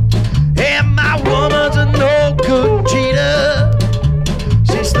 And my woman's a no-good cheater.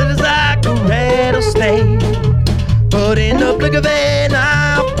 She slithers like a rattlesnake. But in the blink of an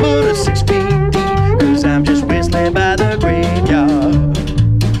eye, I'll put her 6 feet deep, 'cause I'm just whistling by the graveyard.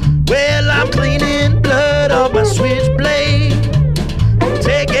 Well, I'm cleaning blood off my switchblade,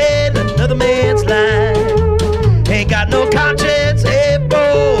 taking another man's life. Ain't got no conscience, hey,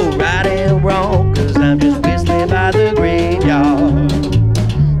 boy, right and wrong, 'cause I'm just whistling by the graveyard.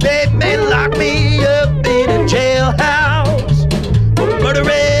 They may lock me up in a jailhouse for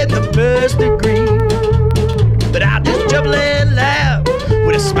murdering the first degree, but I'll just jumble and laugh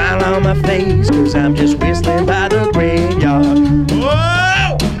with a smile on my face, 'cause I'm just whistling by the graveyard.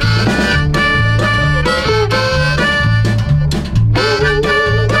 Whoa!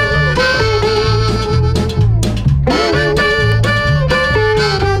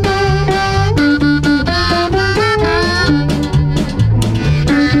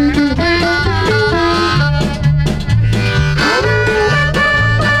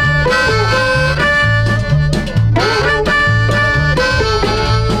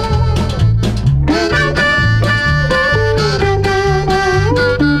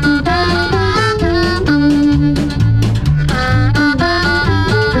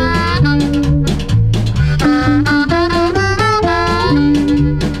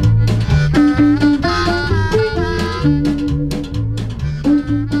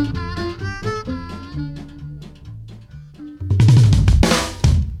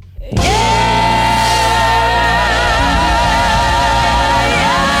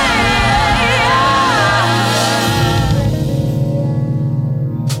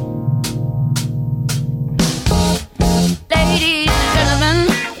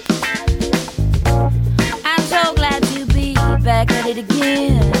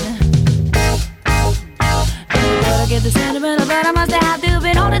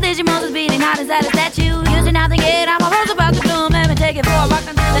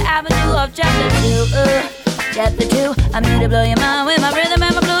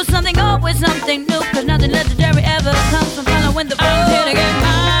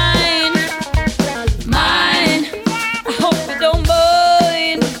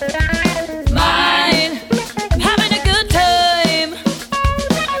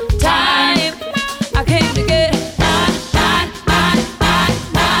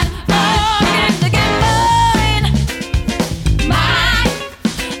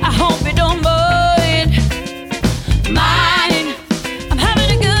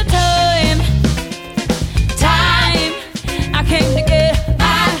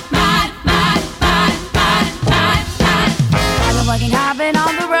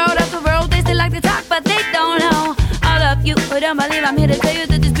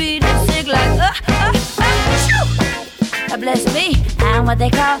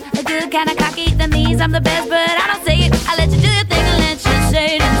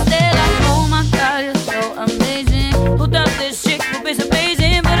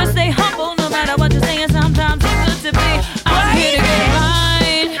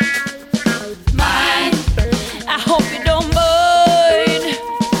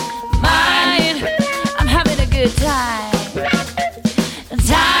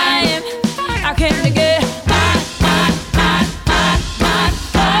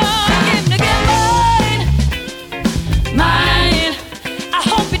 Mine.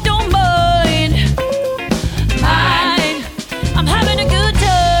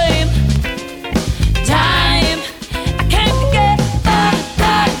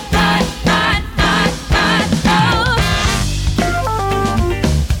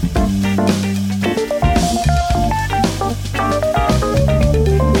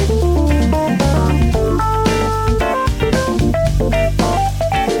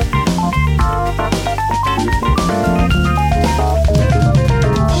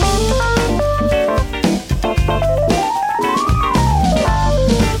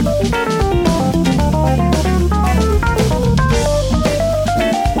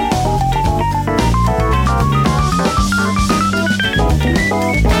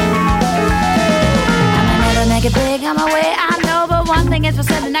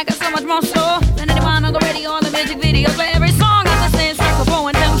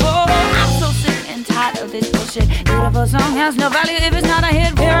 a song has no value if it's not a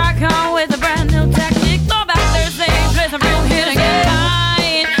hit. Here I come with a brand new technique. Go back there, sing, play some real hit again.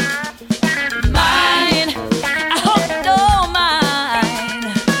 Mine, I hope you don't mind.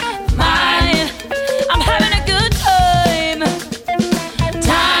 Mine, I'm having a good time.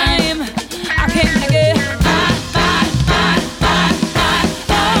 I came to get mine.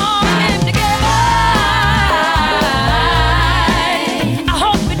 Oh, I came to get mine. I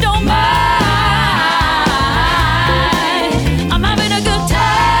hope you don't mind. I'm having a good time.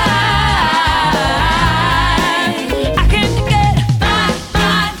 I came to get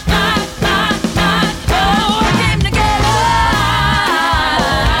mine. Oh, I came to get mine.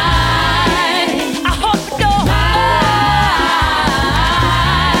 I hope you don't mind.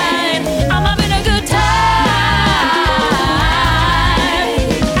 I'm having a good time.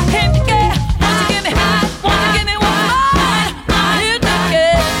 I came to get. Won't you give me high? Won't you give me one more? I'm here to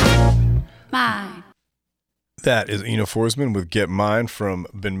get mine. That is Ina Forsman with Get Mine from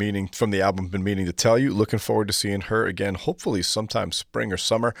the album Been Meaning to Tell You. Looking forward to seeing her again, hopefully sometime spring or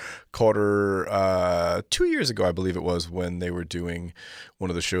summer. Caught her 2 years ago, I believe it was, when they were doing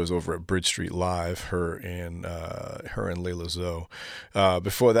one of the shows over at Bridge Street Live, her and Layla Zoe.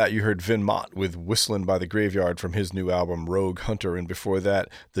 Before that, you heard Vin Mott with Whistling by the Graveyard from his new album Rogue Hunter. And before that,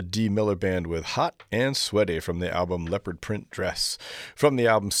 the D. Miller Band with Hot and Sweaty from the album Leopard Print Dress. From the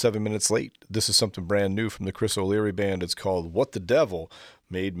album 7 Minutes Late, this is something brand new from the Chris O'Leary Band. It's called What the Devil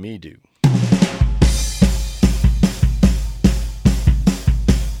Made Me Do.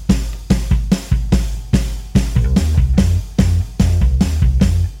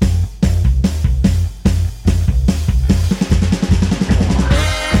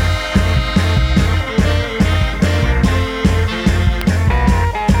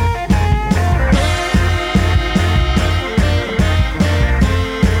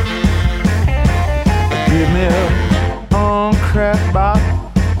 Give me a crack box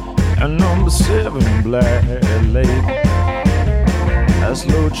and number 7 black label. A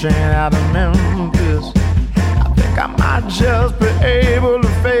slow chain out of Memphis. I think I might just be able to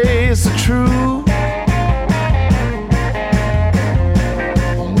face the truth.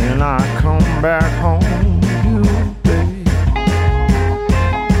 And then I come back home to you, baby.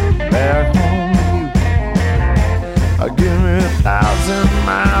 Back home to you. Give me 1,000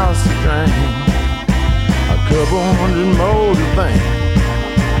 miles to drink. A couple hundred more to think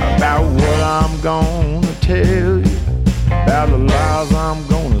about what I'm gonna tell you, about the lies I'm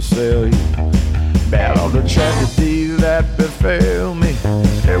gonna sell you, about all the tragedies that befell me,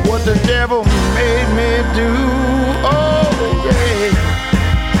 and what the devil made me do. Oh yeah,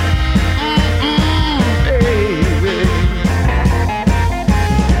 baby.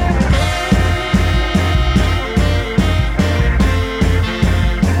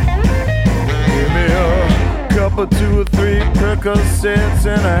 Give me a couple, 2 or 3 Percocets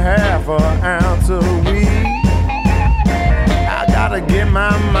and a half an ounce of weed. I gotta get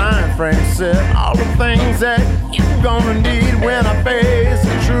my mind frame set. All the things that you're gonna need when I face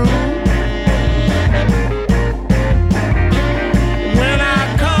the truth. When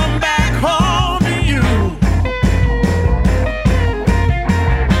I come back home to you,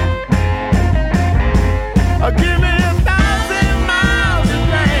 give me 1,000 miles to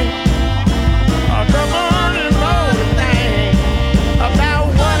drink. Come on and roll the thing about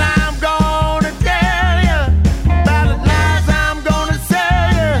what I'm gonna tell you, about the lies I'm gonna sell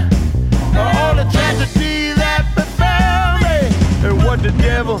you, all the tragedies that befell me, and what the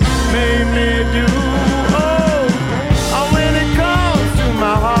devil made me do. Oh, when it comes to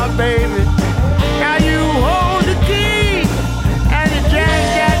my heart, baby, now you hold the key, and you jack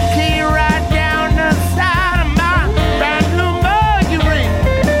that key right down the side of my brand new Mercury.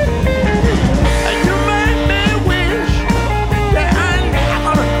 And you make me wish that I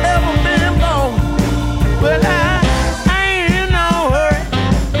never ever been born. But I ain't in no hurry.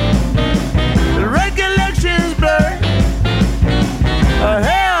 The recollection's blurry.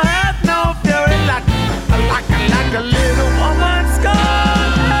 Hell hath no fury like a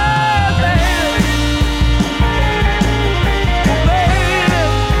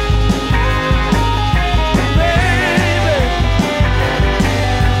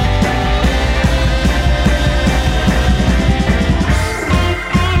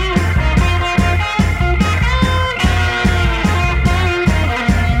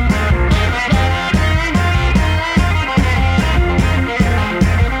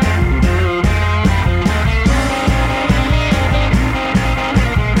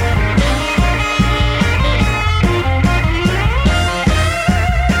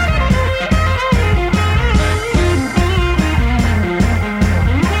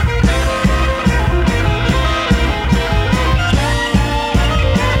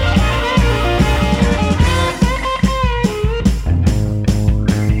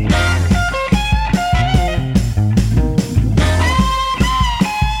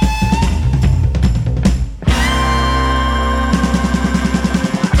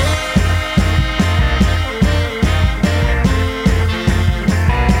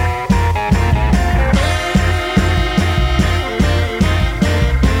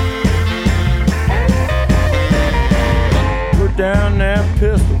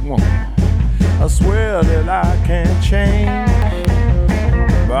I swear that I can't change.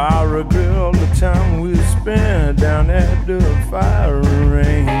 But I regret all the time we spent down at the firing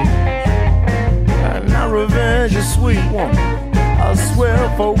range. And now revenge is sweet, woman. I swear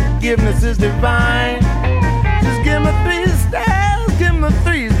forgiveness is divine. Just give me 3 steps, give me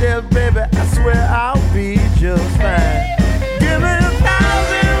 3 steps, baby. I swear I'll be just fine. Give me 1,000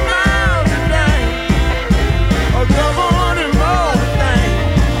 miles a day, a couple hundred more things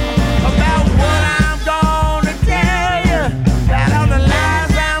about what I'm gonna tell you, about all the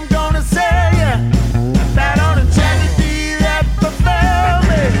lies I'm gonna say you, about all the tragedy that befell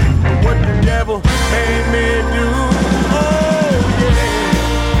me, what the devil made me do.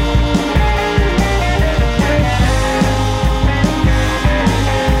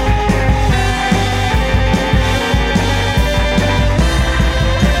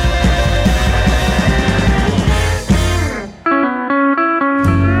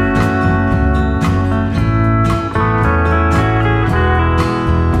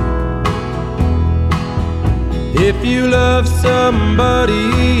 If you love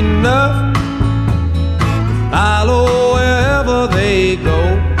somebody enough, follow wherever they go.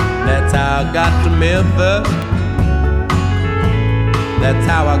 That's how I got to Memphis. That's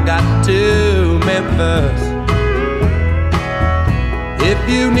how I got to Memphis. If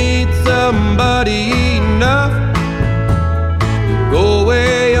you need somebody enough, go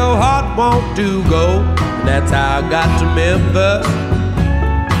where your heart wants to go. That's how I got to Memphis.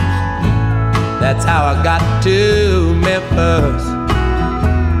 That's how I got to Memphis.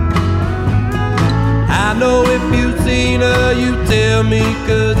 I know if you've seen her, you tell me,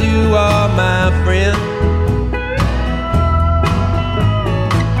 'cause you are my friend.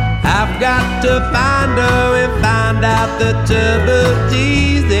 I've got to find her and find out the trouble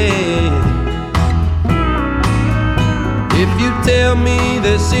she's in. If you tell me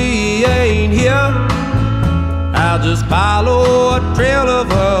that she ain't here, I'll just follow a trail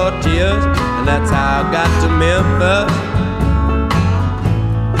of her tears. And that's how I got to Memphis.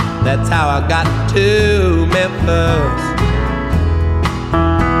 That's how I got to Memphis.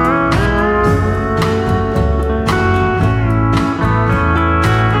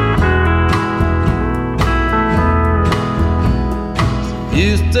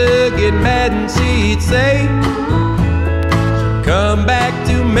 Used to get mad and she'd say, come back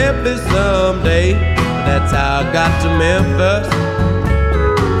to Memphis someday. That's how I got to Memphis.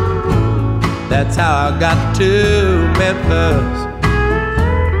 That's how I got to Memphis.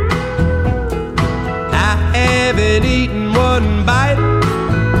 I haven't eaten one bite,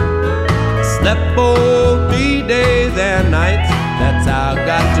 slept for 3 days and nights. That's how I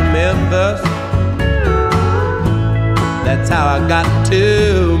got to Memphis. That's how I got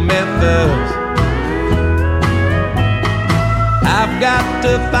to Memphis. I've got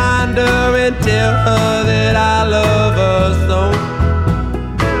to find her and tell her that I love her so.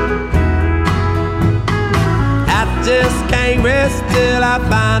 I just can't rest till I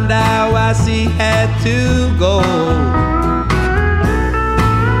find out why she had to go.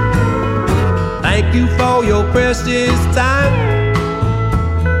 Thank you for your precious time.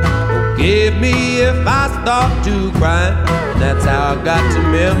 Forgive me if I start to cry. That's how I got to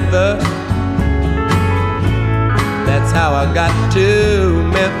Memphis. That's how I got to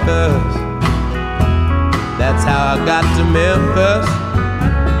Memphis. That's how I got to Memphis.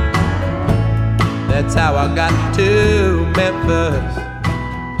 That's how I got to Memphis.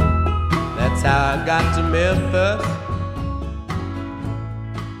 That's how I got to Memphis.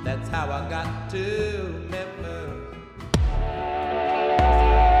 That's how I got to Memphis.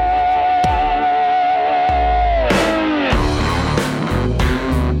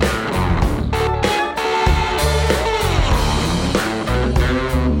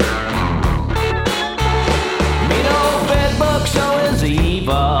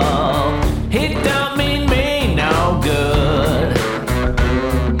 It don't mean me no good.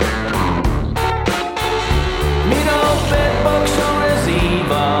 Me no bed book sure is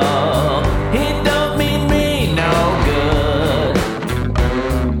evil. It don't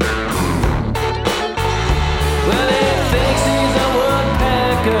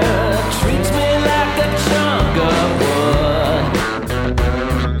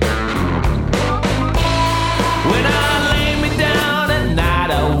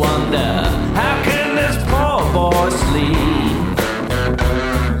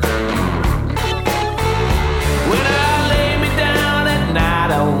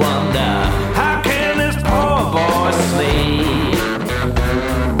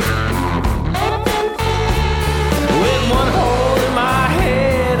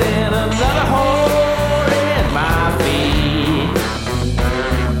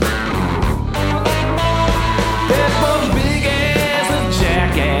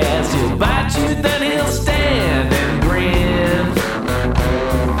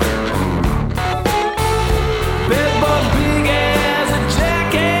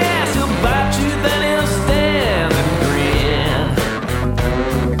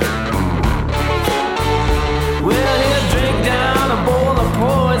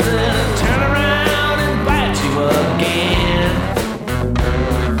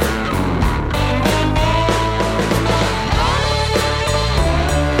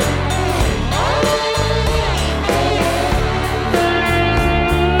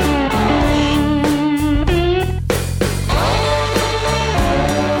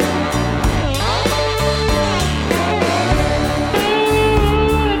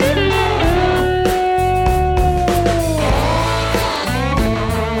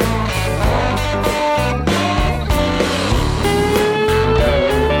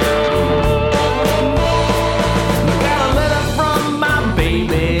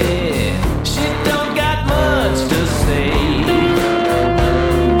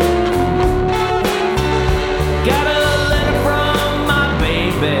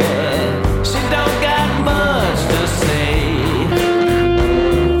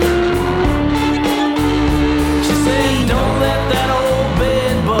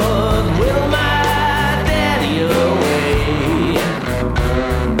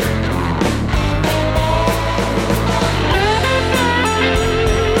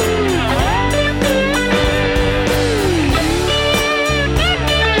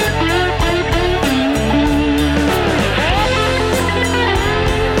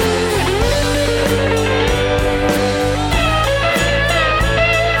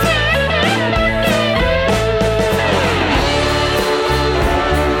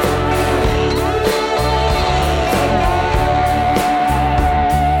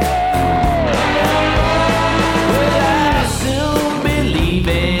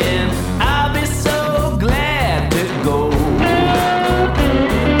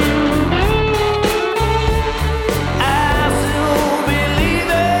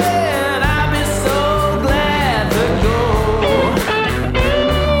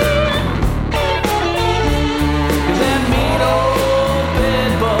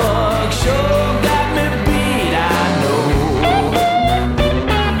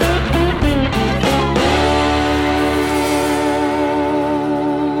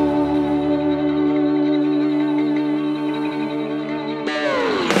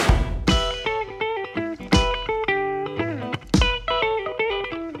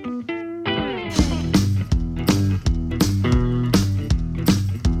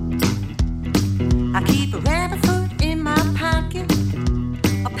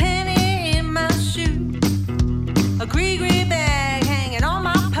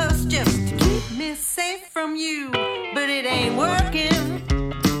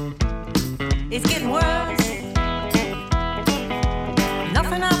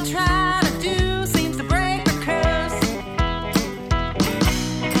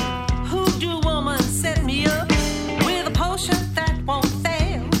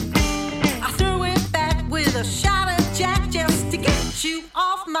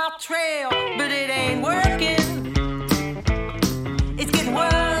off my trail, but it ain't working. It's getting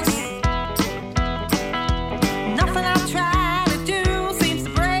worse. Nothing I try to do seems to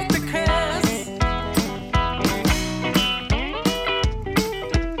break the curse.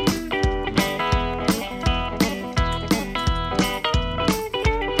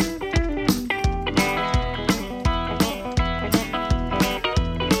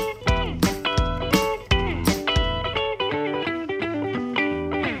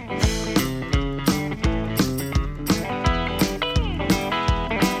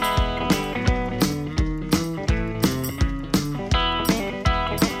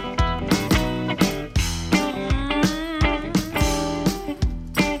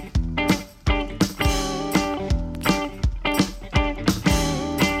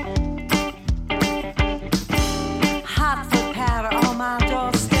 Hot foot powder on my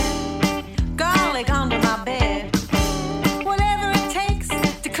doorstep, garlic under my bed. Whatever it takes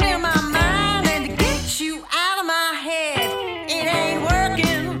to clear my mind and to get you out of my head. It ain't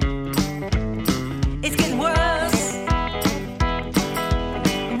working. It's getting worse.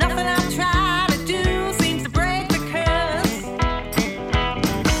 Nothing I try to do seems to break the curse.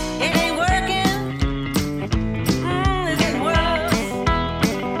 It ain't working. It's getting worse.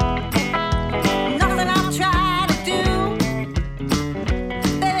 Nothing I've tried to do.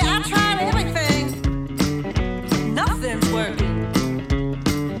 Baby, I tried everything. Nothing's working.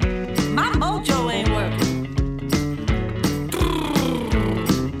 My mojo ain't working.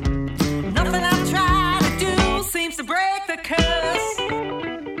 Nothing I've tried to do seems to break the curse.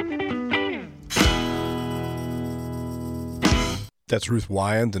 That's Ruth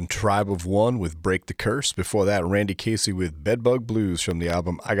Wyand and Tribe of One with Break the Curse. Before that, Randy Casey with Bedbug Blues from the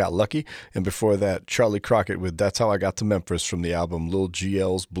album I Got Lucky. And before that, Charlie Crockett with That's How I Got to Memphis from the album Lil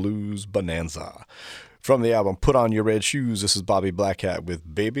GL's Blues Bonanza. From the album Put On Your Red Shoes, this is Bobby Blackhat with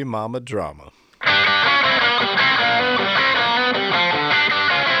Baby Mama Drama.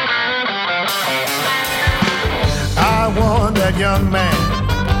 I warned that young man,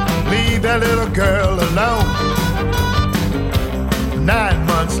 leave that little girl alone. 9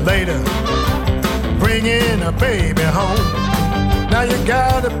 months later, bringing a baby home. Now you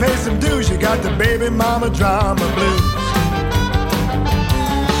gotta pay some dues, you got the baby mama drama blues.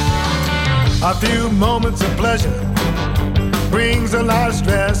 A few moments of pleasure brings a lot of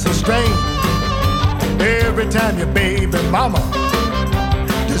stress and strain. Every time your baby mama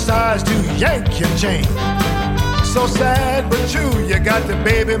decides to yank your chain. So sad but true, you got the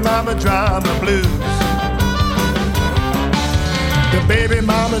baby mama drama blues. The baby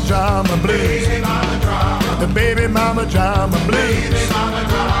mama drama blues. The baby mama drama blues.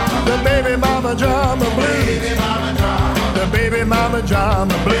 The baby mama drama blues. The baby mama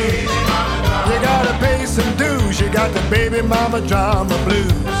drama blues. You gotta pay some dues, you got the baby mama drama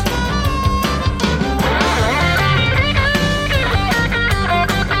blues.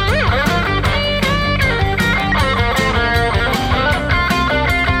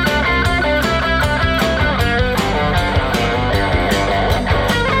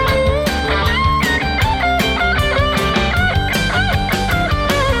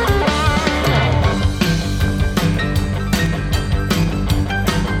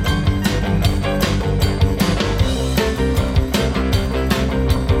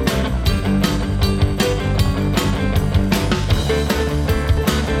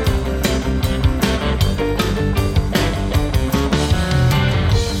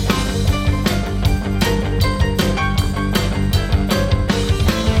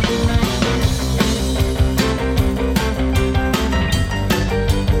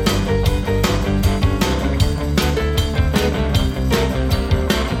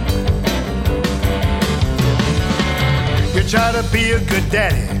 Try to be a good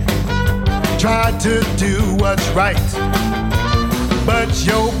daddy, try to do what's right, but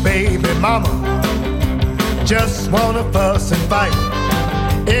your baby mama just wanna fuss and fight.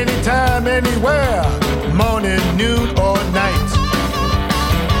 Anytime, anywhere, morning, noon, or night.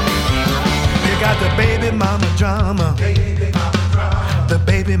 You got the baby mama drama, the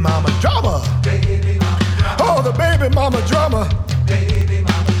baby mama drama, oh the baby mama drama.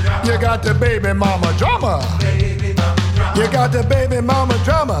 You got the baby mama drama. You got the baby mama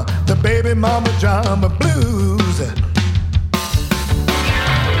drama, the baby mama drama blues.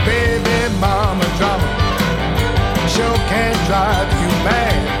 Baby mama drama sure can drive you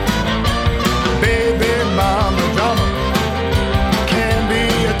mad. Baby mama drama can be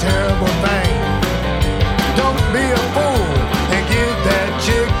a terrible thing. Don't be a fool and give that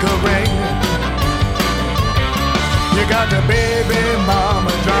chick a ring. You got the baby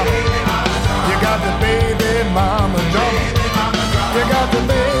mama drama. You got the baby mama drama. You got the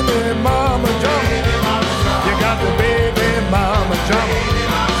baby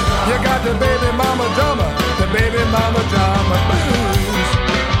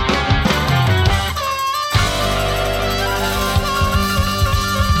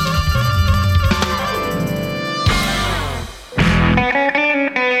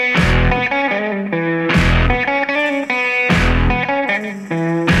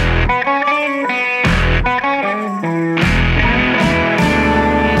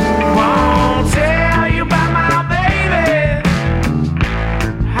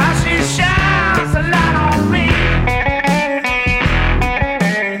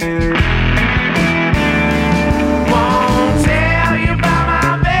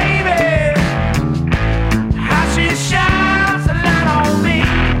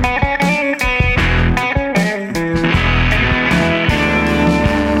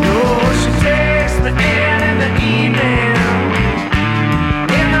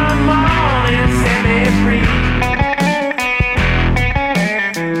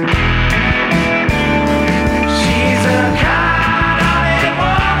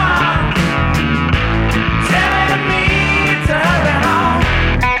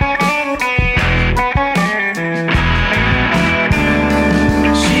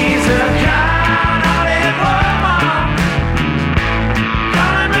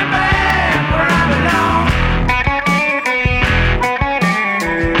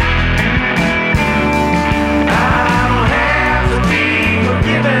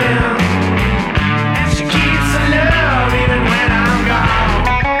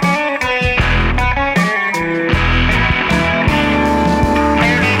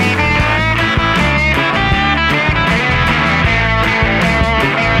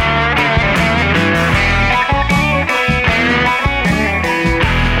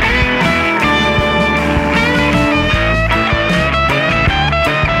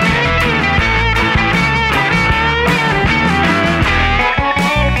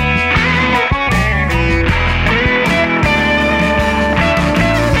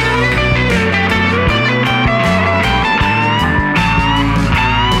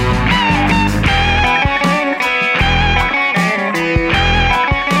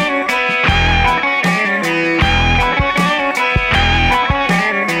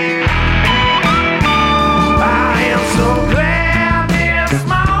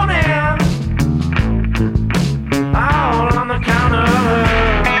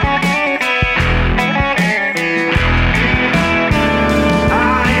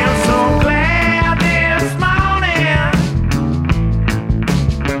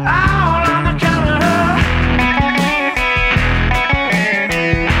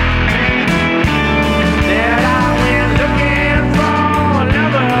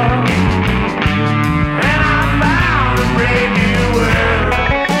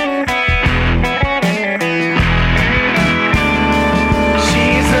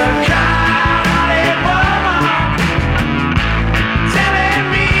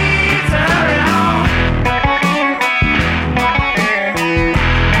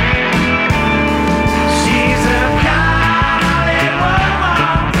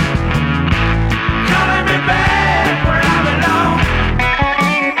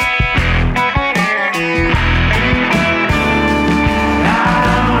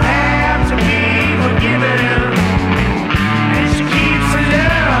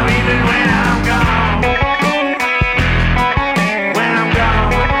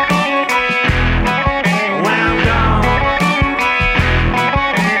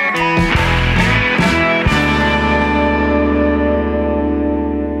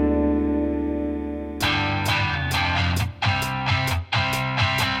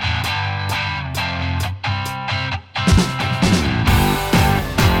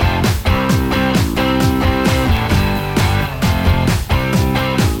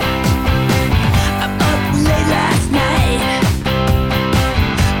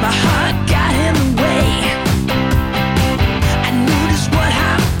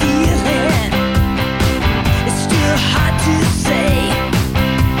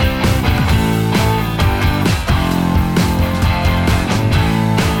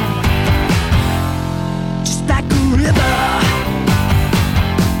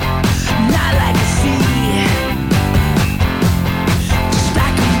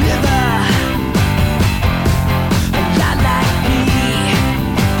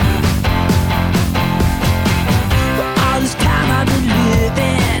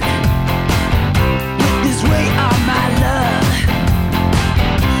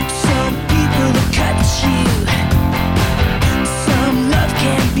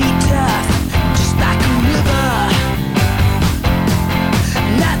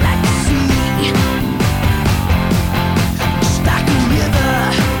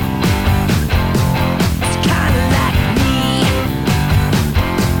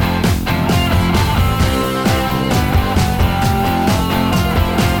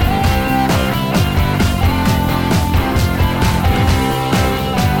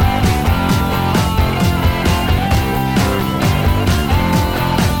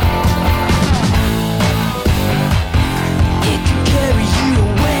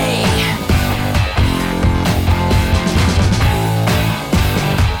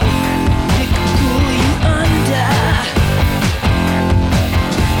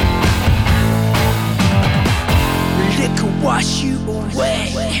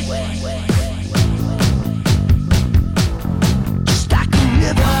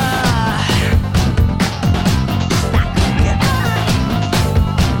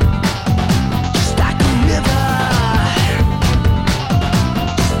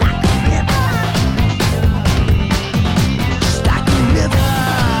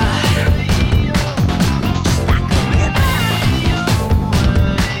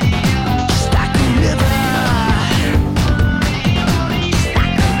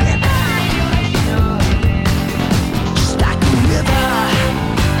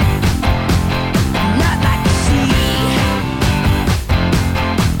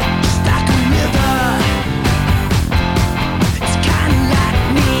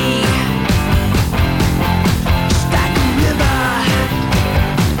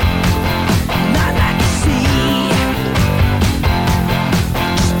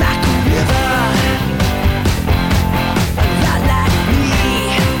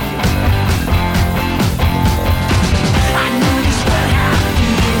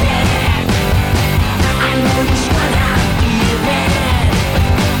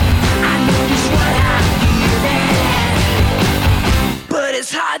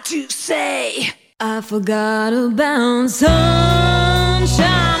hard to say. I forgot about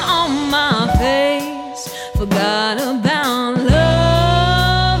sunshine on my face. Forgot about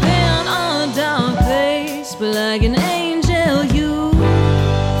love in a dark place. But like an angel you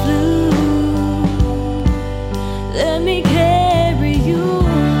flew. Let me carry you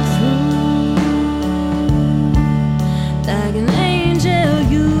through. Like an angel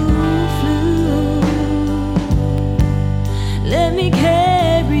you flew. Let me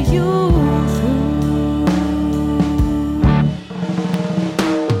carry you.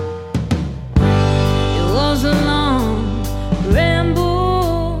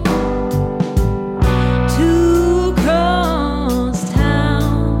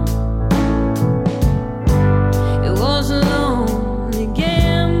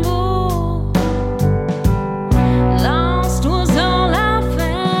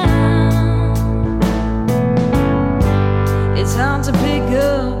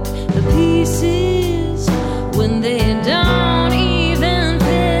 The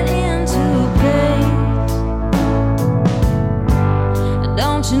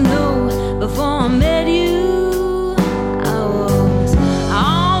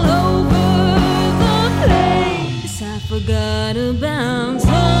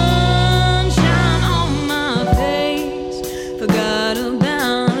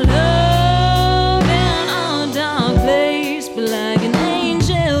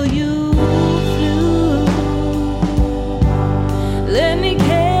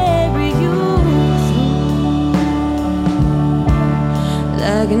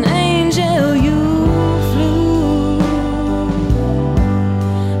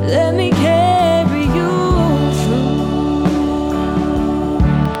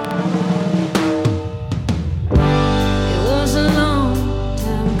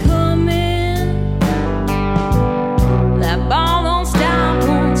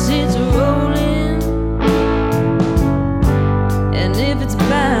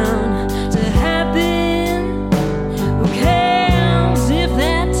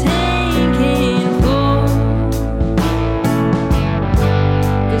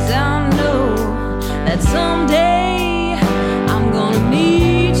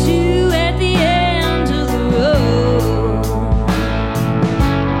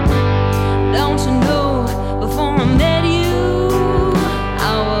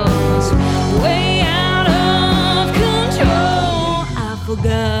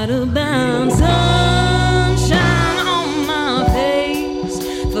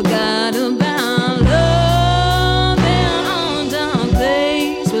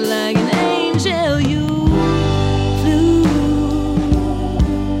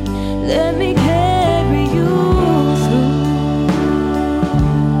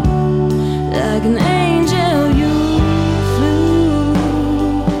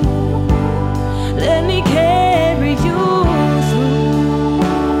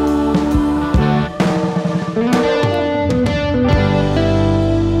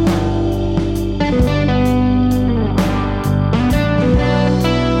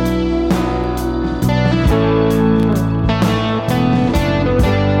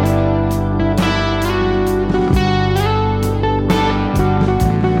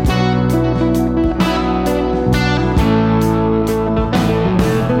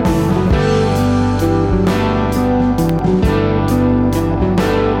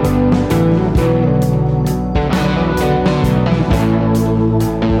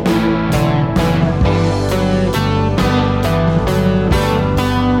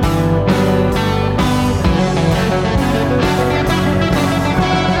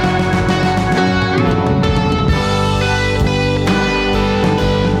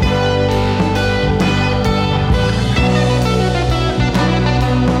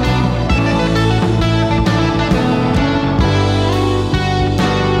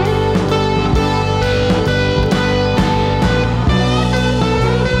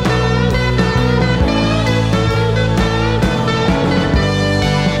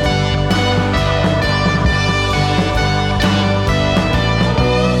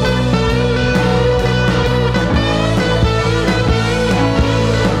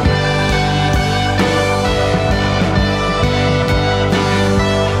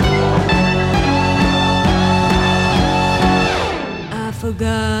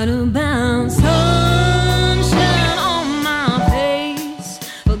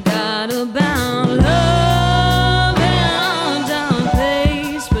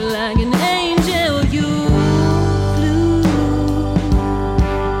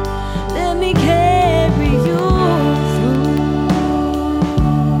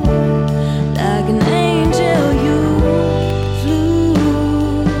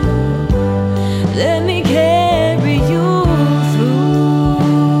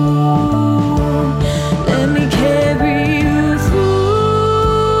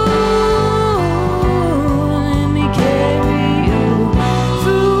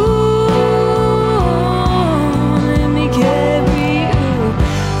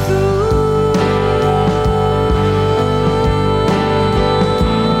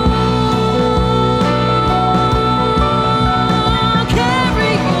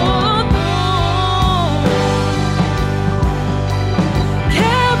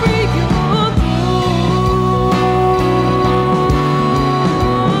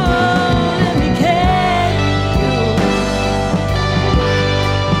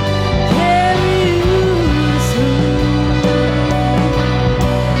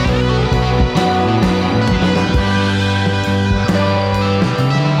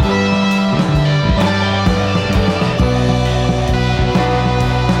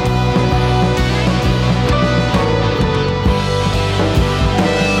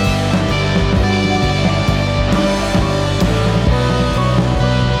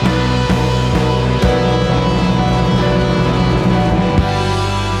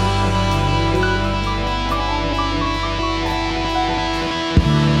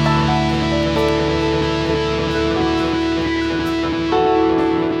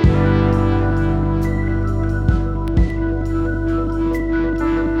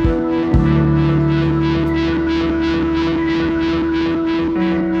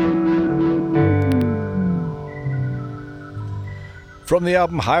From the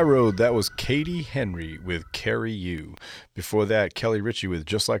album High Road, that was Katie Henry with Carry You. Before that, Kelly Ritchie with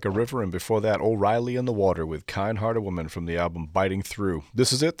Just Like a River, and before that, O'Reilly in the Water with Kind Hearted Woman from the album Biting Through.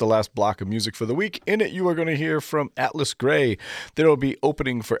 This is it, the last block of music for the week. In it, you are going to hear from Atlas Gray. There will be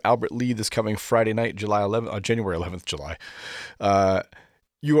opening for Albert Lee this coming Friday night, January 11th.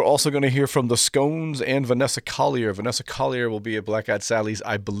 You are also going to hear from the Scones and Vanessa Collier. Vanessa Collier will be at Black Eyed Sally's.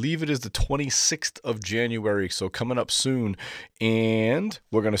 I believe it is the 26th of January, so coming up soon. And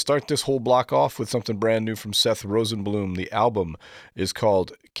we're going to start this whole block off with something brand new from Seth Rosenblum. The album is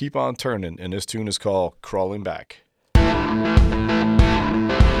called Keep On Turning, and this tune is called Crawling Back.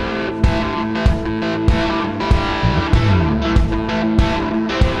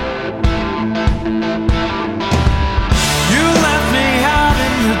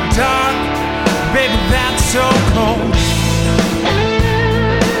 Dark, baby, that's so cold.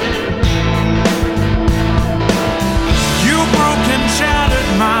 You broke and shattered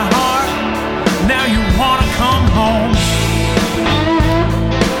my heart. Now you wanna come home.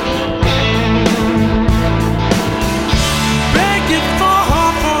 Begging for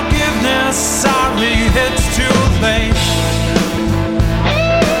forgiveness. Sorry, it's too late.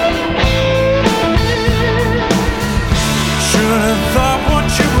 Should have thought what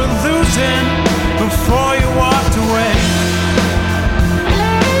you were losing before you walked away.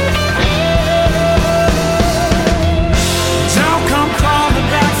 Don't come crawling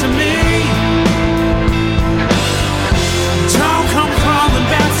back to me. Don't come crawling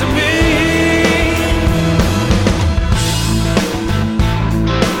back to me.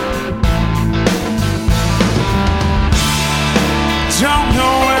 Don't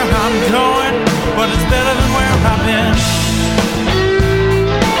know where I'm going, but it's better than where I've been.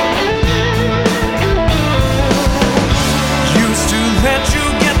 Let you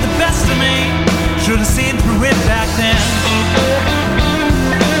get the best of me. Should have seen through it back then.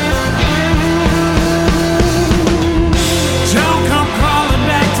 Don't come crawling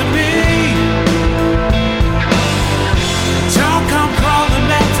back to me. Don't come crawling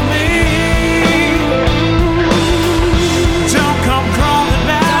back to me. Don't come crawling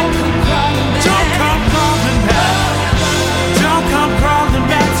back. Don't come crawling back. Don't come crawling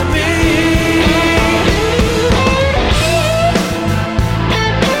back to me.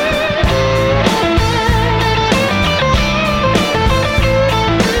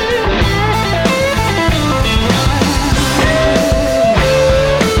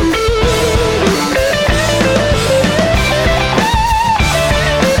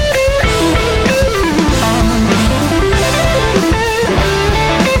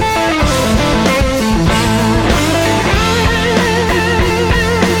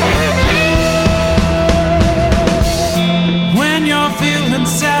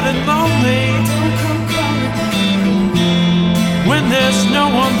 Sad and lonely, when there's no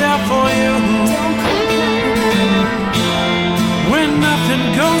one there for you, when nothing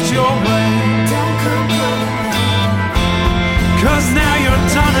goes your way, 'cause now you're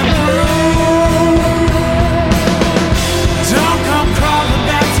done and through. Don't come crawling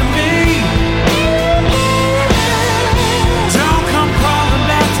back to me. Don't come crawling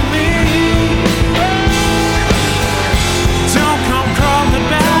back to me. Don't come crawling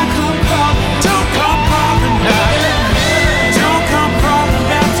back. Don't come crawling back. Don't come crawling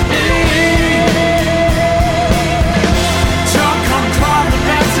back to me. Don't come crawling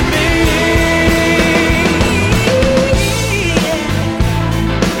back to me.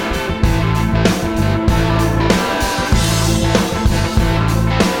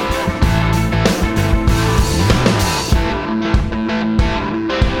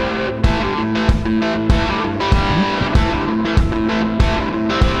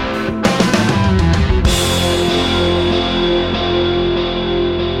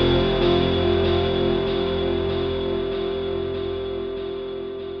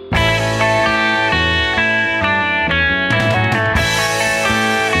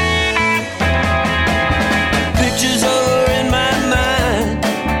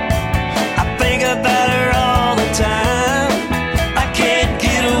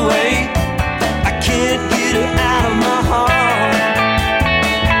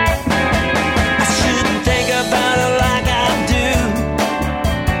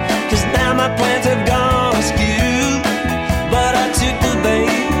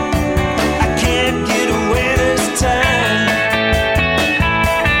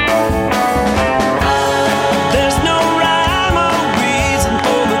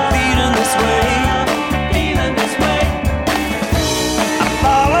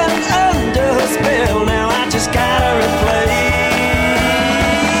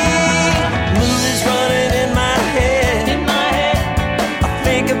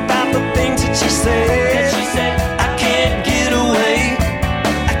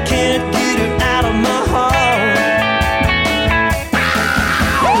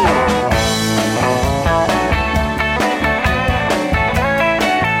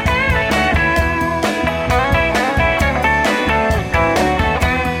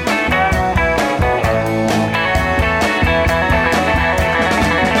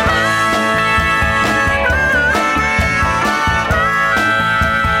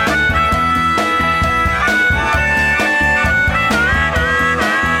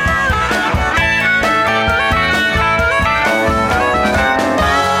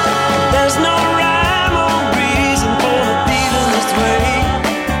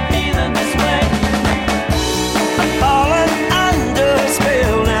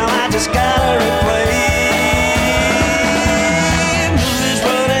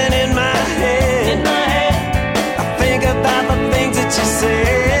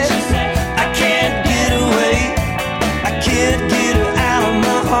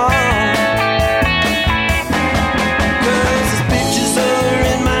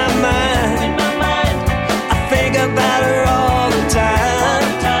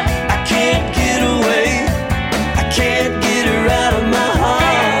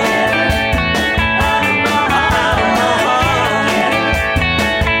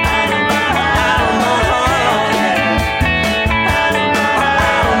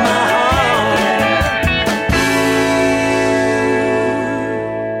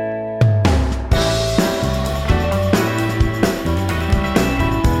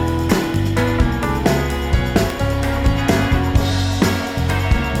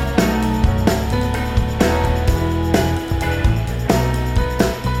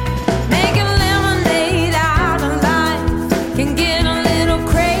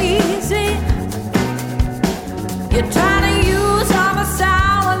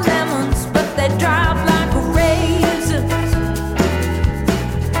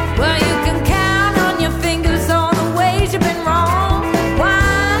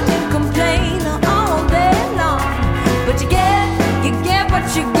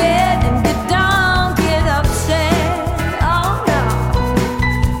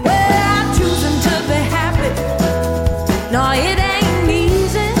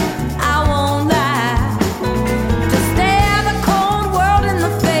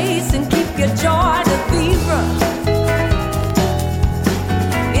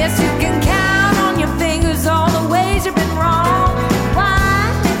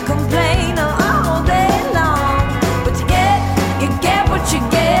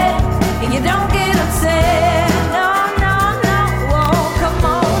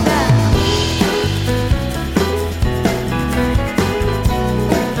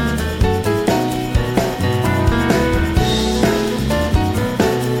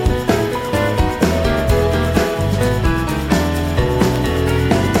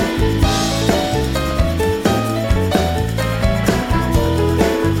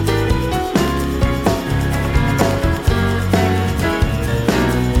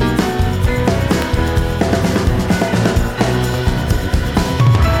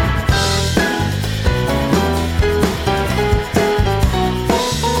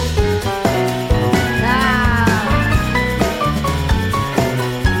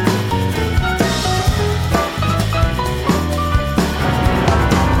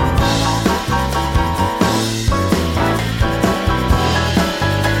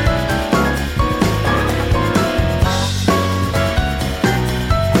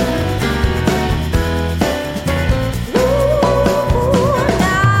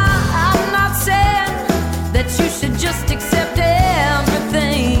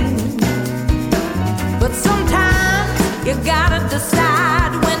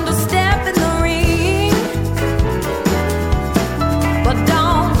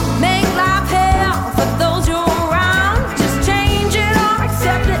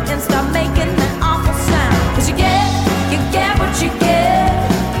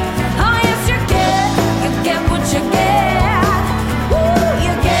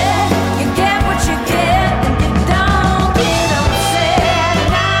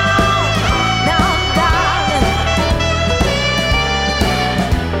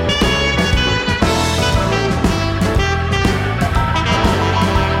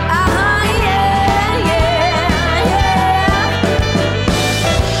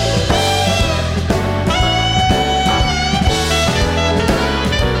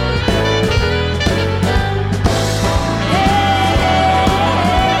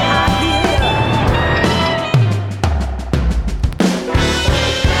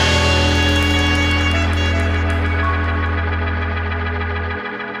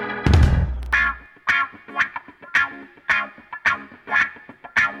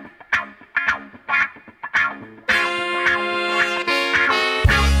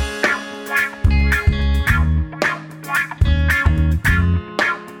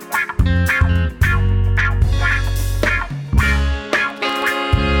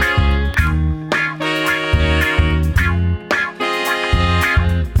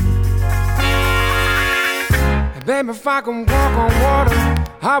 baby, if I could walk on water,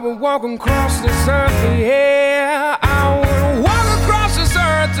 I would walk across this earth, yeah. I would walk across this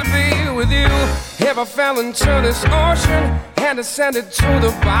earth to be with you. If I fell into this ocean and descended to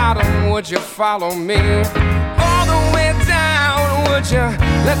the bottom, would you follow me? All the way down, would you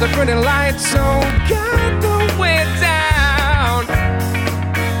let the pretty lights so guide the way down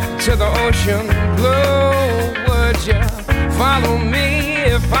to the ocean blue? Would you follow me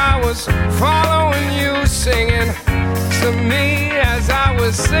if I was following you, singing to me as I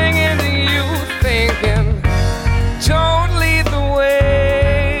was singing to you, thinking, don't lead the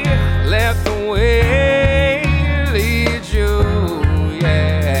way, let the way lead you,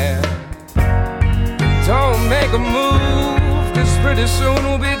 yeah. Don't make a move, 'cause pretty soon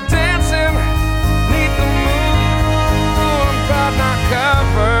we'll be dancing neath the moon, but not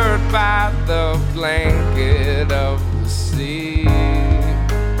covered by the blanket of the sea.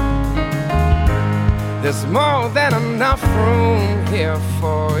 There's more than enough room here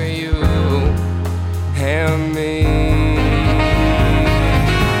for you and me.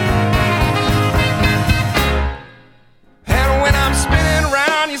 And when I'm spinning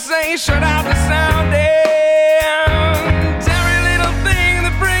around, you say, shut out the sound, and every little thing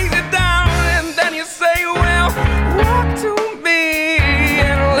that brings you down. And then you say, well, walk to me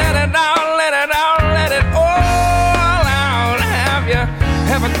and let it out, let it out, let it all out. Have you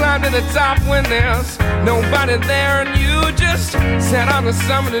ever climbed to the top when there's nobody there and you just sat on the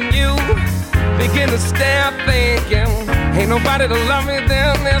summit and you begin to stare thinking, ain't nobody to love me,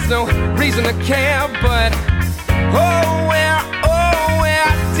 then there's no reason to care. But oh where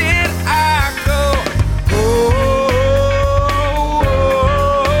did I go? Oh,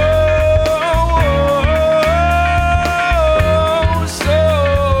 so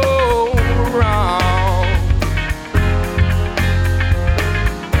wrong.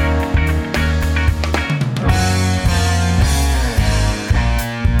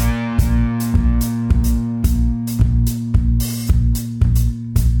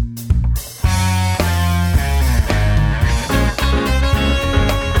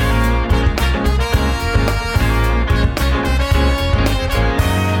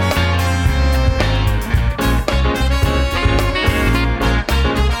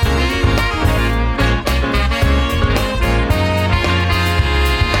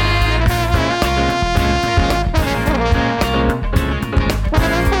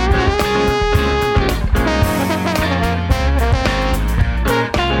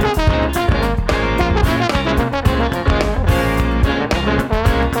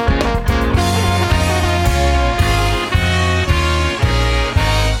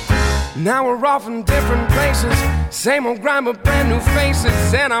 Now we're off in different places, same old grind but brand new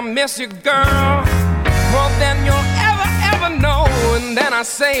faces. And I miss you, girl, more than you'll ever know. And then I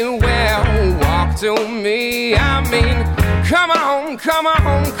say, well, walk to me. I mean, come on, come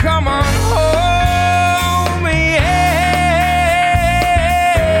on, come on, hold me, yeah.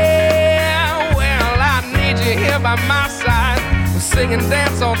 Well, I need you here by my side. We'll sing and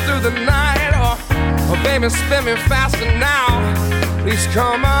dance all through the night. Oh, baby, spin me faster now. Please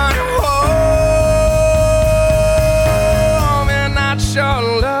come on home, and I'd sure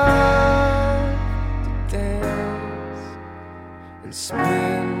love to dance and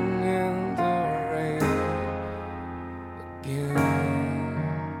spin in the rain again.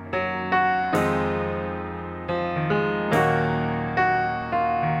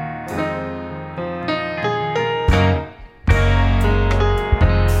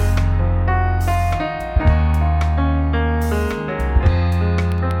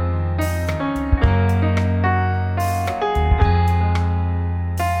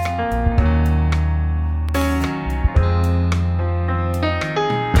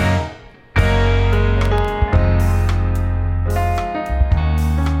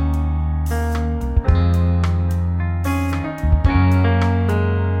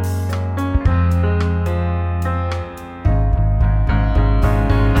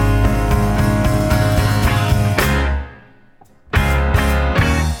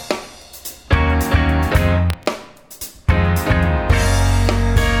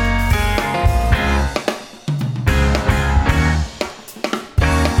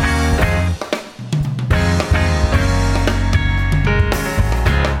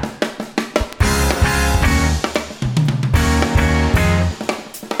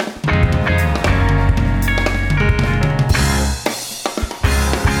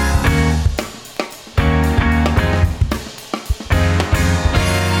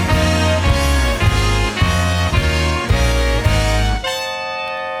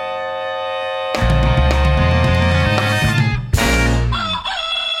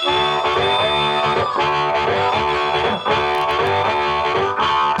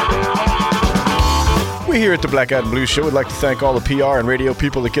 here at the Black Eyed and Blues Show would like to thank all the PR and radio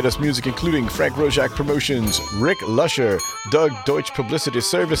people that get us music, including Frank Rojak Promotions, Rick Lusher, Doug Deutsch Publicity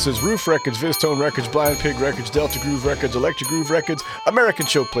Services, Roof Records, Viztone Records, Blind Pig Records, Delta Groove Records, Electric Groove Records, American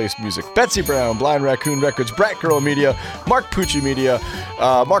Showplace Music, Betsy Brown, Blind Raccoon Records, Brat Girl Media, Mark Pucci Media,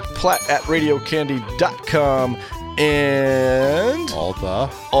 Mark Platt at RadioCandy.com, and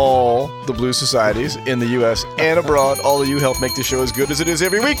all the blues societies in the U.S. and abroad. All of you help make the show as good as it is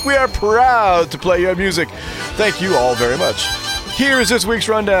every week. We are proud to play your music. Thank you all very much. Here is this week's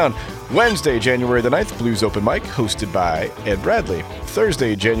rundown. Wednesday, January the 9th, Blues Open Mic, hosted by Ed Bradley.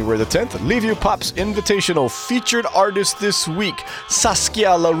 Thursday, January the 10th, Leave You Pops Invitational. Featured artist this week,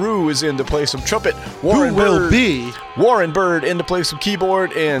 Saskia LaRue is in to play some trumpet. Warren Bird in to play some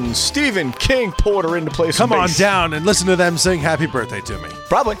keyboard, and Stephen King Porter in to play some bass. Come on down and listen to them sing Happy Birthday to me.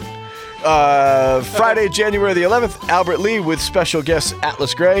 Probably. Friday, January the 11th, Albert Lee with special guest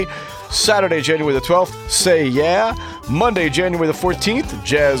Atlas Gray. Saturday, January the 12th, Say Yeah. Monday, January the 14th,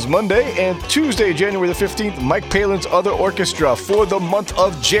 Jazz Monday. And Tuesday, January the 15th, Mike Palin's Other Orchestra. For the month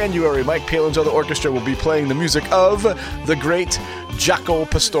of January, Mike Palin's Other Orchestra will be playing the music of the great Jaco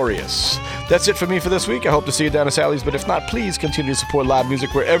Pastorius. That's it for me for this week. I hope to see you down at Sally's, but if not, please continue to support live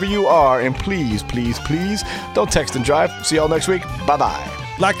music wherever you are. And please, please, please, don't text and drive. See y'all next week. Bye-bye.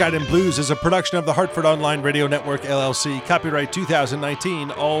 Black Eyed and Blues is a production of the Hartford Online Radio Network, LLC. Copyright 2019,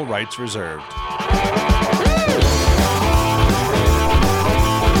 all rights reserved.